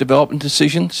land use development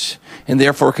decisions and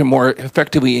therefore can more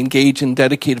effectively engage in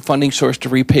dedicated funding source to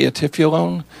repay a TIFIA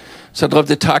loan. So I'd love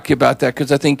to talk to you about that,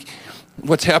 because I think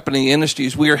what's happening in the industry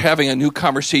is we are having a new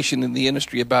conversation in the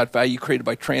industry about value created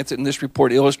by transit, and this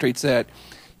report illustrates that.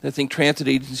 I think transit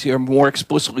agencies are more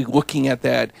explicitly looking at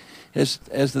that as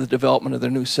the development of their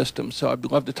new system. So I'd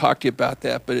love to talk to you about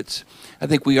that, but I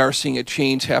think we are seeing a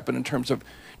change happen in terms of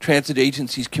transit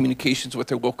agencies' communications with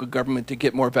their local government to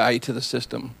get more value to the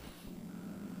system.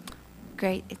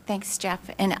 Great. Thanks,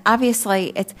 Jeff. And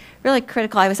obviously, it's really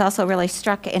critical. I was also really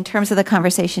struck in terms of the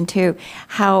conversation, too,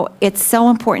 how it's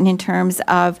so important in terms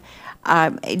of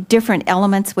different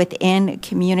elements within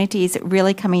communities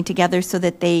really coming together so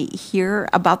that they hear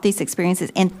about these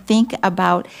experiences and think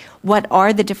about what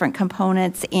are the different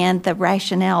components and the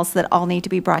rationales that all need to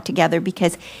be brought together,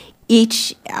 because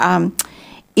each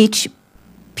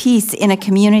piece in a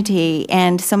community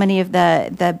and so many of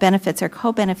the benefits or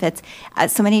co-benefits,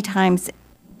 so many times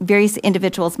various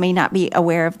individuals may not be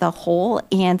aware of the whole,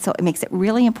 and so it makes it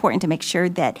really important to make sure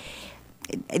that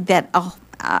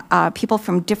people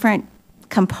from different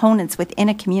components within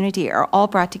a community are all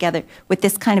brought together with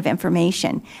this kind of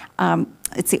information.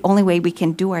 It's the only way we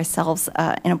can do ourselves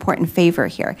an important favor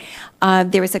here.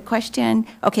 There was a question,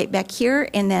 okay, back here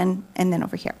and then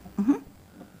over here. Mm-hmm.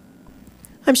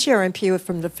 I'm Sharon Pugh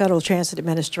from the Federal Transit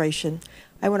Administration.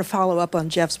 I want to follow up on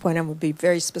Jeff's point and will be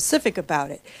very specific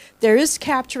about it. There is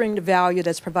capturing the value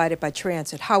that's provided by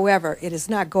transit. However, it is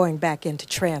not going back into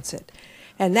transit.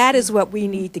 And that is what we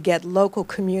need to get local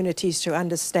communities to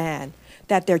understand,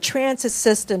 that their transit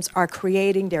systems are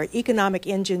creating their economic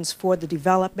engines for the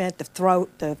development,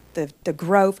 the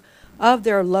growth of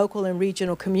their local and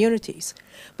regional communities.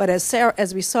 But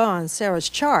as we saw on Sarah's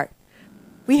chart,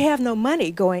 we have no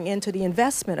money going into the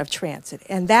investment of transit,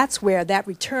 and that's where that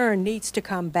return needs to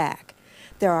come back.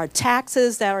 There are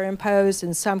taxes that are imposed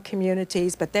in some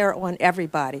communities, but they're on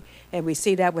everybody. And we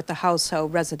see that with the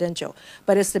household residential.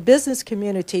 But it's the business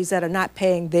communities that are not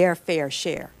paying their fair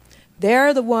share.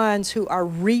 They're the ones who are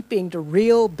reaping the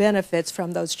real benefits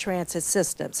from those transit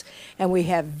systems. And we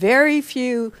have very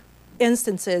few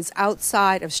instances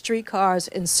outside of streetcars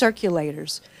and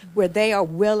circulators where they are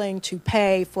willing to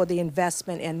pay for the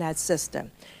investment in that system.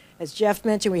 As Jeff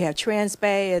mentioned, we have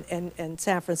Transbay in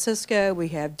San Francisco. We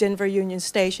have Denver Union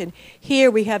Station.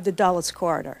 Here we have the Dulles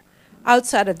Corridor.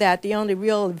 Outside of that, the only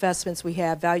real investments we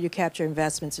have, value capture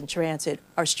investments in transit,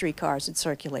 are streetcars and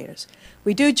circulators.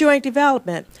 We do joint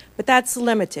development, but that's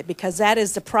limited because that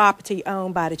is the property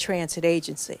owned by the transit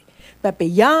agency. But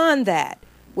beyond that,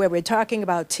 where we're talking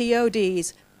about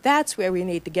TODs, that's where we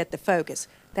need to get the focus.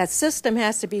 That system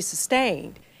has to be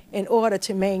sustained in order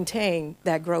to maintain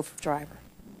that growth driver.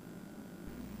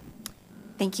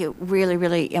 Thank you. Really,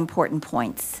 really important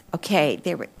points. Okay,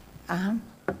 there we.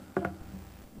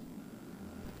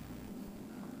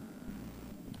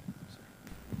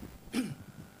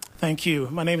 Thank you.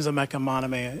 My name is Emeka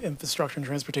Moname, infrastructure and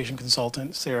transportation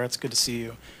consultant. Sarah, it's good to see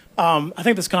you. I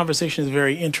think this conversation is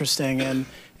very interesting, and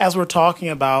as we're talking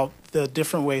about the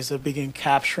different ways of begin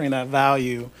capturing that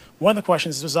value, one of the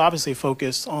questions is obviously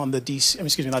focused on the not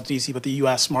DC, but the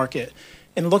U.S. market,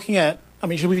 and looking at.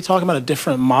 Should we be talking about a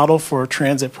different model for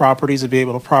transit properties to be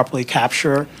able to properly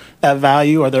capture that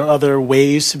value? Are there other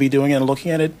ways to be doing it and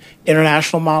looking at it?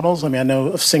 International models? I know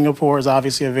of Singapore is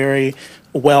obviously a very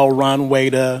well-run way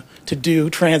to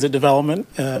do transit development,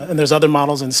 and there's other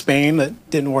models in Spain that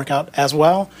didn't work out as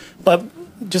well. But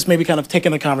just maybe kind of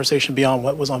taking the conversation beyond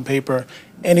what was on paper.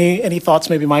 Any thoughts,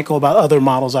 maybe, Michael, about other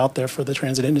models out there for the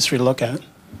transit industry to look at?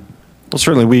 Well,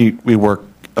 certainly we work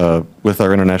with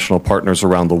our international partners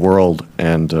around the world,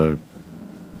 and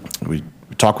we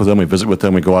talk with them, we visit with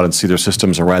them, we go out and see their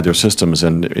systems and ride their systems,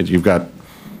 and you've got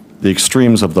the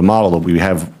extremes of the model. That we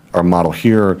have our model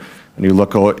here, and you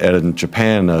look at in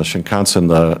Japan, Shinkansen,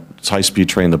 the high-speed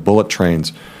train, the bullet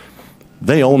trains,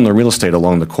 they own the real estate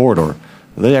along the corridor.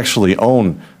 They actually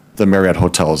own the Marriott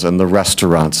hotels and the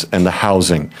restaurants and the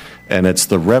housing, and it's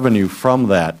the revenue from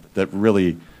that that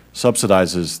really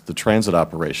subsidizes the transit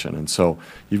operation. And so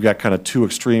you've got kind of two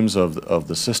extremes of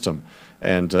the system.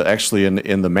 And actually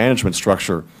in the management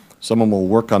structure, someone will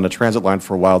work on the transit line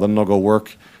for a while, then they'll go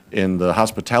work in the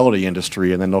hospitality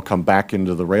industry, and then they'll come back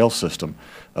into the rail system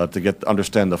to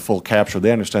understand the full capture.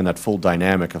 They understand that full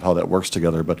dynamic of how that works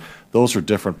together. But those are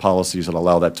different policies that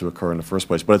allow that to occur in the first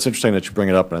place. But it's interesting that you bring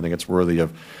it up, and I think it's worthy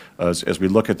of, as we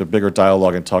look at the bigger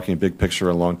dialogue and talking big picture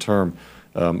and long term,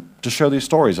 to share these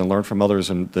stories and learn from others,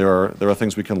 and there are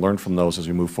things we can learn from those as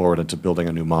we move forward into building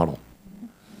a new model.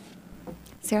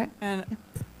 Sarah? And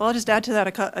well, I'll just add to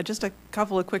that just a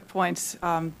couple of quick points.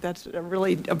 That's a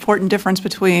really important difference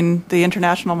between the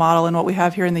international model and what we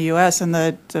have here in the U.S., and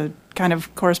the kind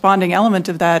of corresponding element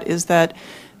of that is that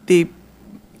the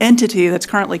entity that's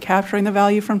currently capturing the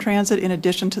value from transit, in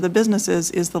addition to the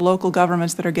businesses, is the local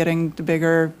governments that are getting the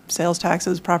bigger sales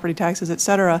taxes, property taxes, et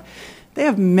cetera. They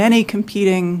have many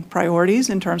competing priorities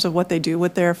in terms of what they do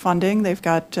with their funding. They've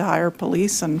got to hire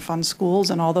police and fund schools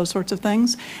and all those sorts of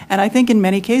things. And I think in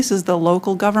many cases, the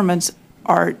local governments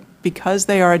are, because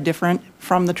they are different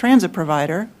from the transit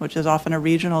provider, which is often a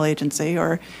regional agency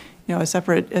or a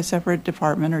separate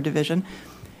department or division,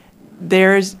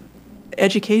 there's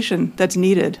education that's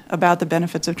needed about the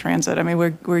benefits of transit.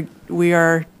 We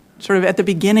are sort of at the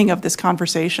beginning of this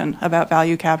conversation about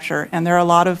value capture, and there are a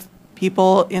lot of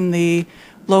people in the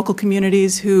local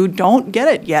communities who don't get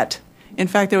it yet. In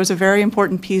fact, there was a very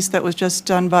important piece that was just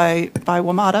done by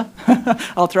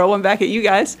WMATA. I'll throw one back at you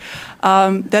guys.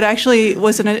 That actually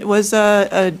was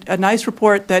a nice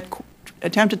report that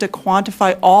attempted to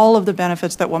quantify all of the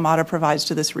benefits that WMATA provides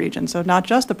to this region. So not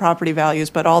just the property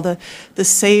values, but all the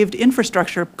saved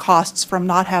infrastructure costs from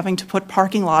not having to put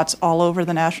parking lots all over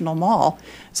the National Mall.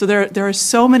 So there are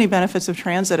so many benefits of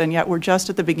transit, and yet we're just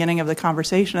at the beginning of the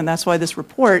conversation, and that's why this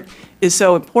report is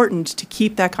so important to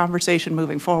keep that conversation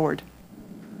moving forward.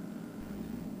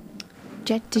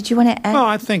 Jet, did you want to add? Well,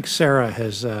 I think Sarah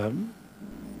has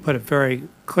put it very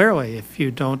clearly. If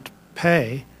you don't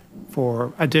pay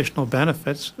for additional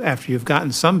benefits after you've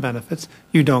gotten some benefits,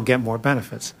 you don't get more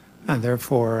benefits. And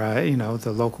therefore,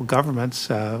 the local governments,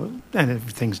 and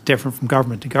everything's different from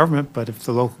government to government, but if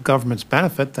the local governments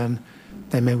benefit, then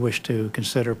they may wish to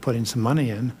consider putting some money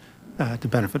in to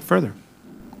benefit further.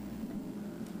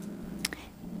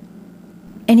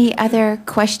 Any other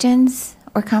questions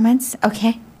or comments?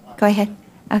 Okay, go ahead.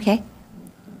 Okay.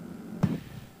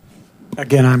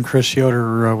 Again, I'm Chris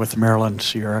Yoder with the Maryland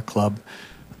Sierra Club.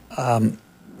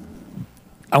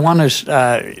 I want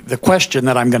to, the question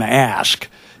that I'm going to ask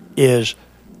is,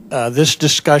 this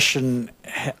discussion,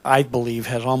 I believe,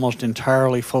 has almost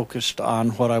entirely focused on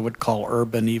what I would call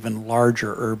urban, even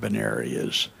larger urban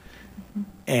areas.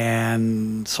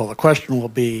 And so the question will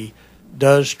be,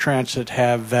 does transit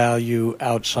have value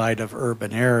outside of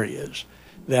urban areas?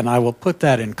 Then I will put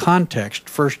that in context.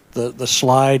 First, the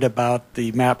slide about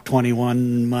the MAP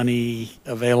 21 money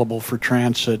available for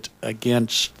transit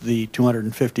against the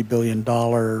 $250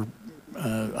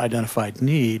 billion identified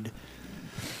need,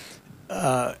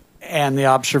 and the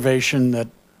observation that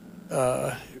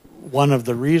one of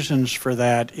the reasons for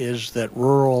that is that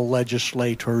rural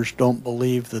legislators don't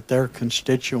believe that their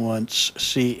constituents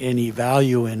see any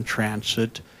value in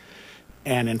transit,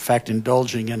 and in fact,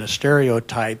 indulging in a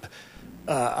stereotype,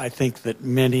 I think that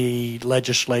many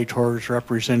legislators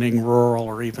representing rural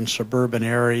or even suburban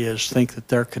areas think that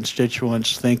their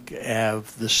constituents think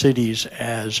of the cities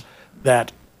as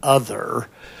that other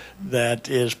that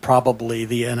is probably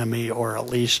the enemy, or at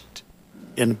least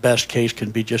in the best case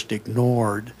can be just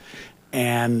ignored.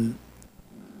 And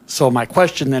so my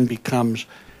question then becomes,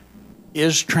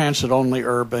 is transit only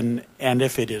urban? And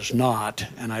if it is not,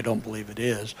 and I don't believe it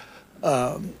is,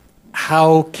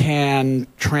 how can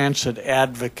transit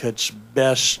advocates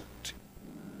best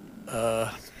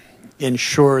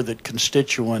ensure that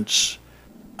constituents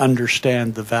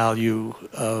understand the value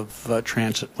of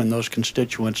transit when those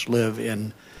constituents live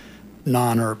in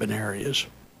non-urban areas?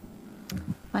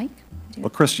 Mike? Well,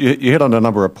 Chris, you hit on a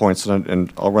number of points,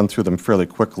 and I'll run through them fairly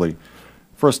quickly.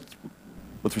 First,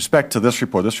 with respect to this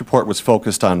report was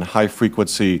focused on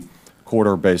high-frequency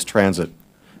corridor-based transit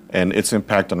and its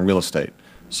impact on real estate.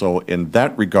 So in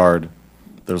that regard,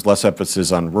 there's less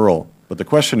emphasis on rural. But the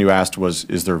question you asked was,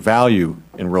 is there value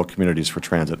in rural communities for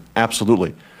transit?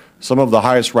 Absolutely. Some of the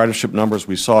highest ridership numbers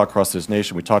we saw across this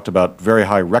nation, we talked about very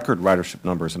high record ridership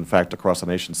numbers, in fact, across the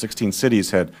nation. 16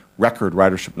 cities had record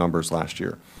ridership numbers last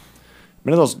year.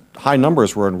 Many of those high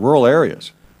numbers were in rural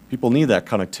areas. People need that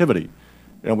connectivity.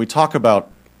 You know, we talk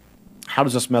about how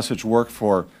does this message work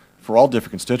for all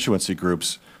different constituency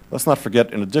groups. Let's not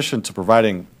forget, in addition to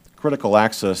providing critical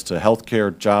access to health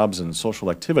care, jobs, and social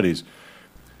activities,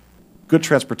 good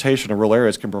transportation in rural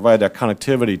areas can provide that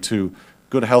connectivity to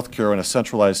good health care in a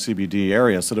centralized CBD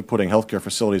area. Instead of putting health care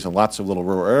facilities in lots of little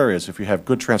rural areas, if you have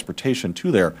good transportation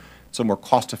to there, it's a more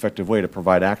cost-effective way to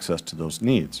provide access to those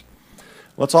needs.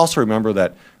 Let's also remember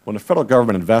that when the federal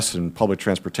government invests in public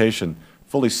transportation,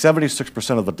 fully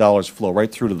 76% of the dollars flow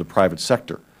right through to the private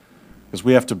sector, because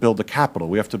we have to build the capital,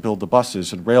 we have to build the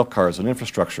buses and rail cars and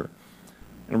infrastructure.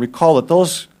 And recall that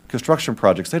those construction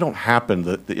projects, they don't happen,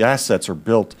 the assets are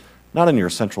built not in your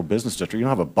central business district. You don't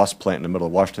have a bus plant in the middle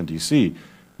of Washington, D.C.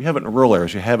 You have it in rural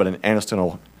areas. You have it in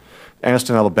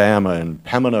Anniston, Alabama, and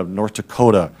Pembina, North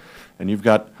Dakota, and you've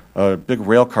got a big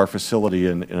rail car facility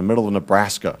in the middle of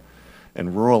Nebraska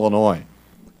and rural Illinois.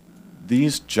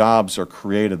 These jobs are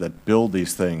created that build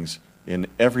these things in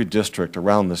every district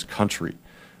around this country.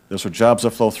 Those are jobs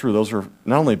that flow through. Those are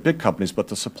not only big companies, but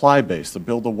the supply base, that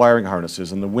build the wiring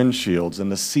harnesses and the windshields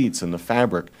and the seats and the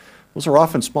fabric. Those are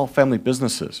often small family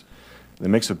businesses. It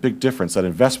makes a big difference. That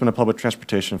investment in public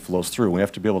transportation flows through. We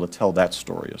have to be able to tell that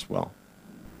story as well.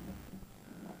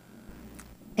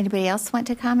 Anybody else want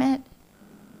to comment?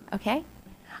 Okay.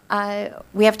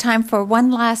 We have time for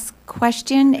one last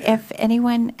question, if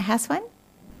anyone has one.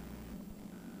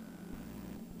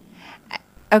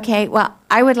 Okay, well,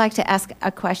 I would like to ask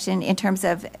a question in terms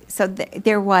of, so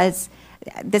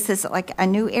this is like a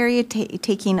new area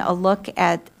taking a look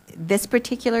at this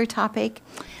particular topic.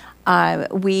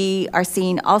 We are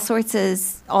seeing all sorts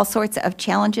of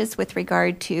challenges with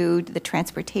regard to the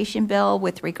transportation bill,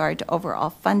 with regard to overall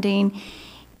funding,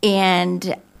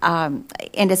 and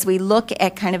as we look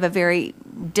at kind of a very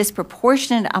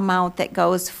disproportionate amount that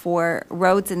goes for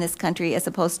roads in this country, as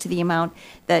opposed to the amount,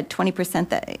 the 20%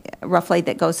 that roughly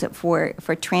that goes for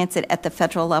transit at the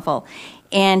federal level,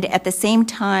 and at the same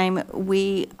time,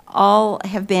 we all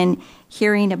have been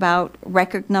hearing about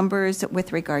record numbers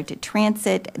with regard to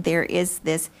transit. There is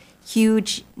this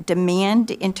huge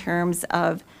demand in terms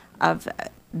of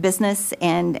business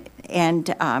and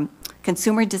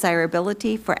consumer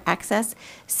desirability for access.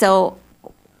 So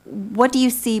what do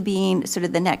you see being sort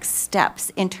of the next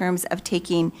steps in terms of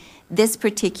taking this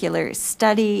particular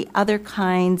study, other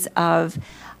kinds of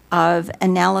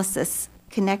analysis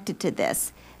connected to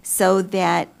this, so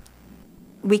that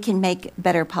we can make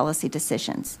better policy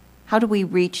decisions? How do we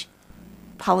reach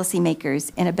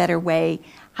policymakers in a better way?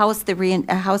 How's the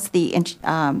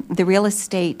real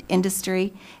estate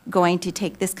industry going to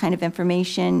take this kind of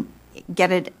information,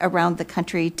 get it around the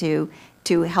country to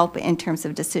to help in terms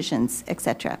of decisions, et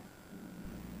cetera.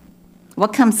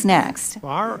 What comes next?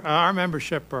 Well, our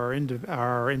membership are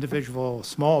individual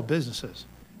small businesses,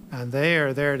 and they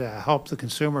are there to help the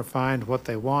consumer find what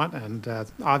they want, and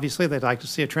obviously they'd like to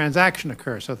see a transaction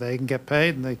occur so they can get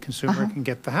paid and the consumer can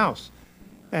get the house.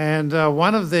 And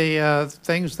one of the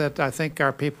things that I think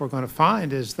our people are going to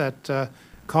find is that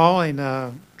calling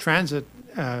transit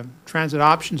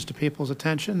options to people's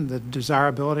attention, the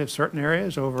desirability of certain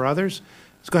areas over others,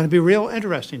 is going to be real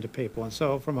interesting to people. And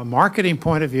so from a marketing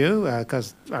point of view,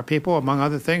 because our people, among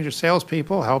other things, are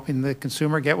salespeople helping the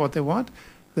consumer get what they want,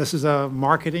 this is a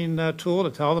marketing tool to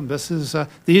tell them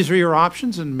these are your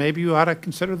options and maybe you ought to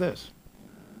consider this.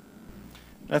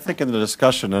 I think in the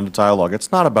discussion and the dialogue,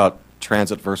 it's not about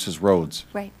transit versus roads.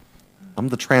 Right. I'm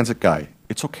the transit guy.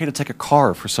 It's okay to take a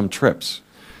car for some trips.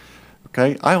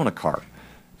 Okay? I own a car.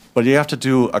 But you have to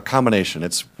do a combination.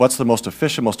 It's what's the most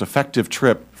efficient, most effective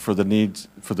trip for the needs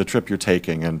for the trip you're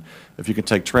taking. And if you can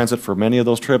take transit for many of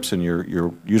those trips and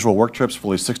your usual work trips,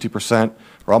 fully 60%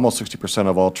 or almost 60%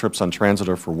 of all trips on transit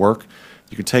are for work,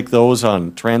 you can take those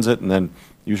on transit and then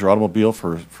use your automobile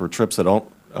for trips that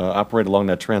don't operate along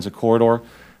that transit corridor.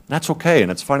 And that's okay, and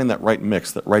it's finding that right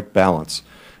mix, that right balance.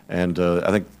 And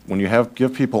I think when you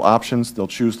give people options, they'll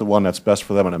choose the one that's best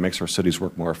for them, and it makes our cities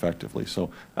work more effectively.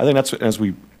 So I think that's, as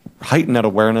we heighten that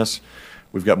awareness,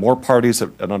 we've got more parties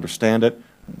that understand it.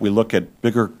 We look at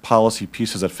bigger policy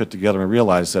pieces that fit together and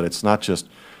realize that it's not just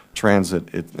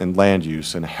transit and land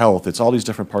use and health. It's all these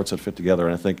different parts that fit together.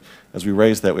 And I think as we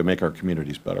raise that, we make our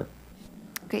communities better.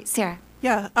 Great. Sarah.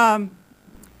 Yeah.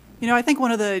 You know, I think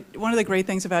one of the great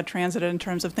things about transit in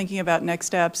terms of thinking about next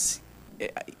steps,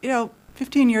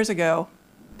 15 years ago,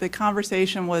 the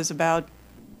conversation was about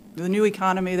the new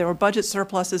economy. There were budget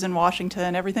surpluses in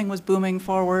Washington. Everything was booming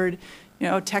forward.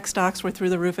 Tech stocks were through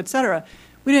the roof, et cetera.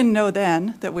 We didn't know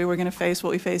then that we were going to face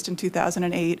what we faced in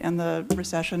 2008 and the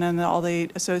recession and all the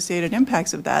associated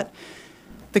impacts of that.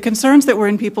 The concerns that were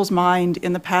in people's mind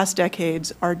in the past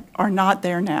decades are not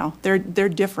there now. They're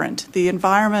different. The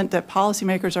environment that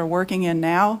policymakers are working in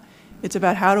now, it's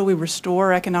about how do we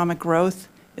restore economic growth.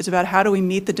 It's about how do we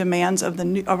meet the demands of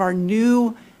our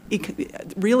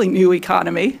really new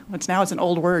economy. It's an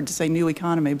old word to say new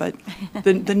economy, but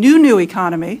the new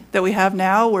economy that we have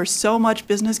now, where so much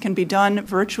business can be done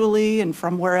virtually and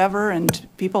from wherever, and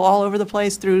people all over the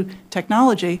place through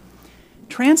technology.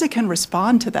 Transit can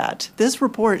respond to that. This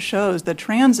report shows that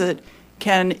transit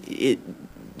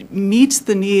meets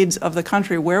the needs of the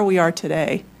country where we are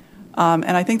today, and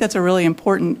I think that's a really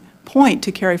important point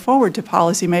to carry forward to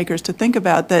policymakers to think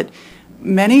about, that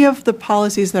many of the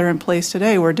policies that are in place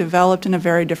today were developed in a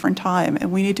very different time,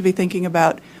 and we need to be thinking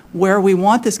about where we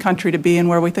want this country to be and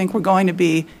where we think we're going to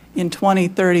be in 20,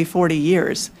 30, 40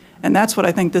 years. And that's what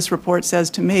I think this report says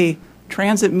to me.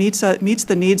 Transit meets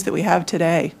the needs that we have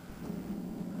today.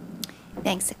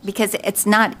 Thanks. Because it's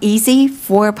not easy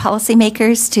for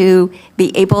policymakers to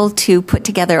be able to put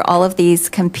together all of these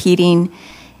competing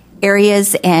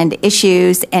areas and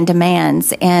issues and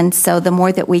demands. And so the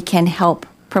more that we can help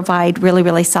provide really,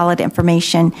 really solid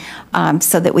information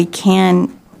so that we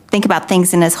can think about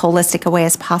things in as holistic a way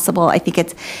as possible, I think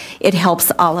it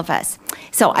helps all of us.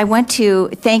 So I want to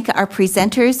thank our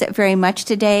presenters very much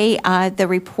today. The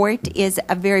report is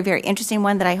a very, very interesting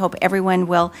one that I hope everyone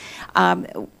will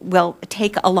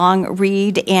take a long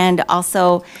read and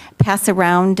also pass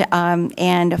around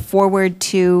and forward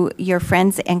to your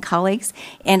friends and colleagues.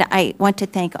 And I want to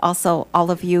thank also all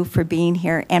of you for being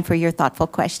here and for your thoughtful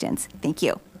questions. Thank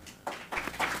you.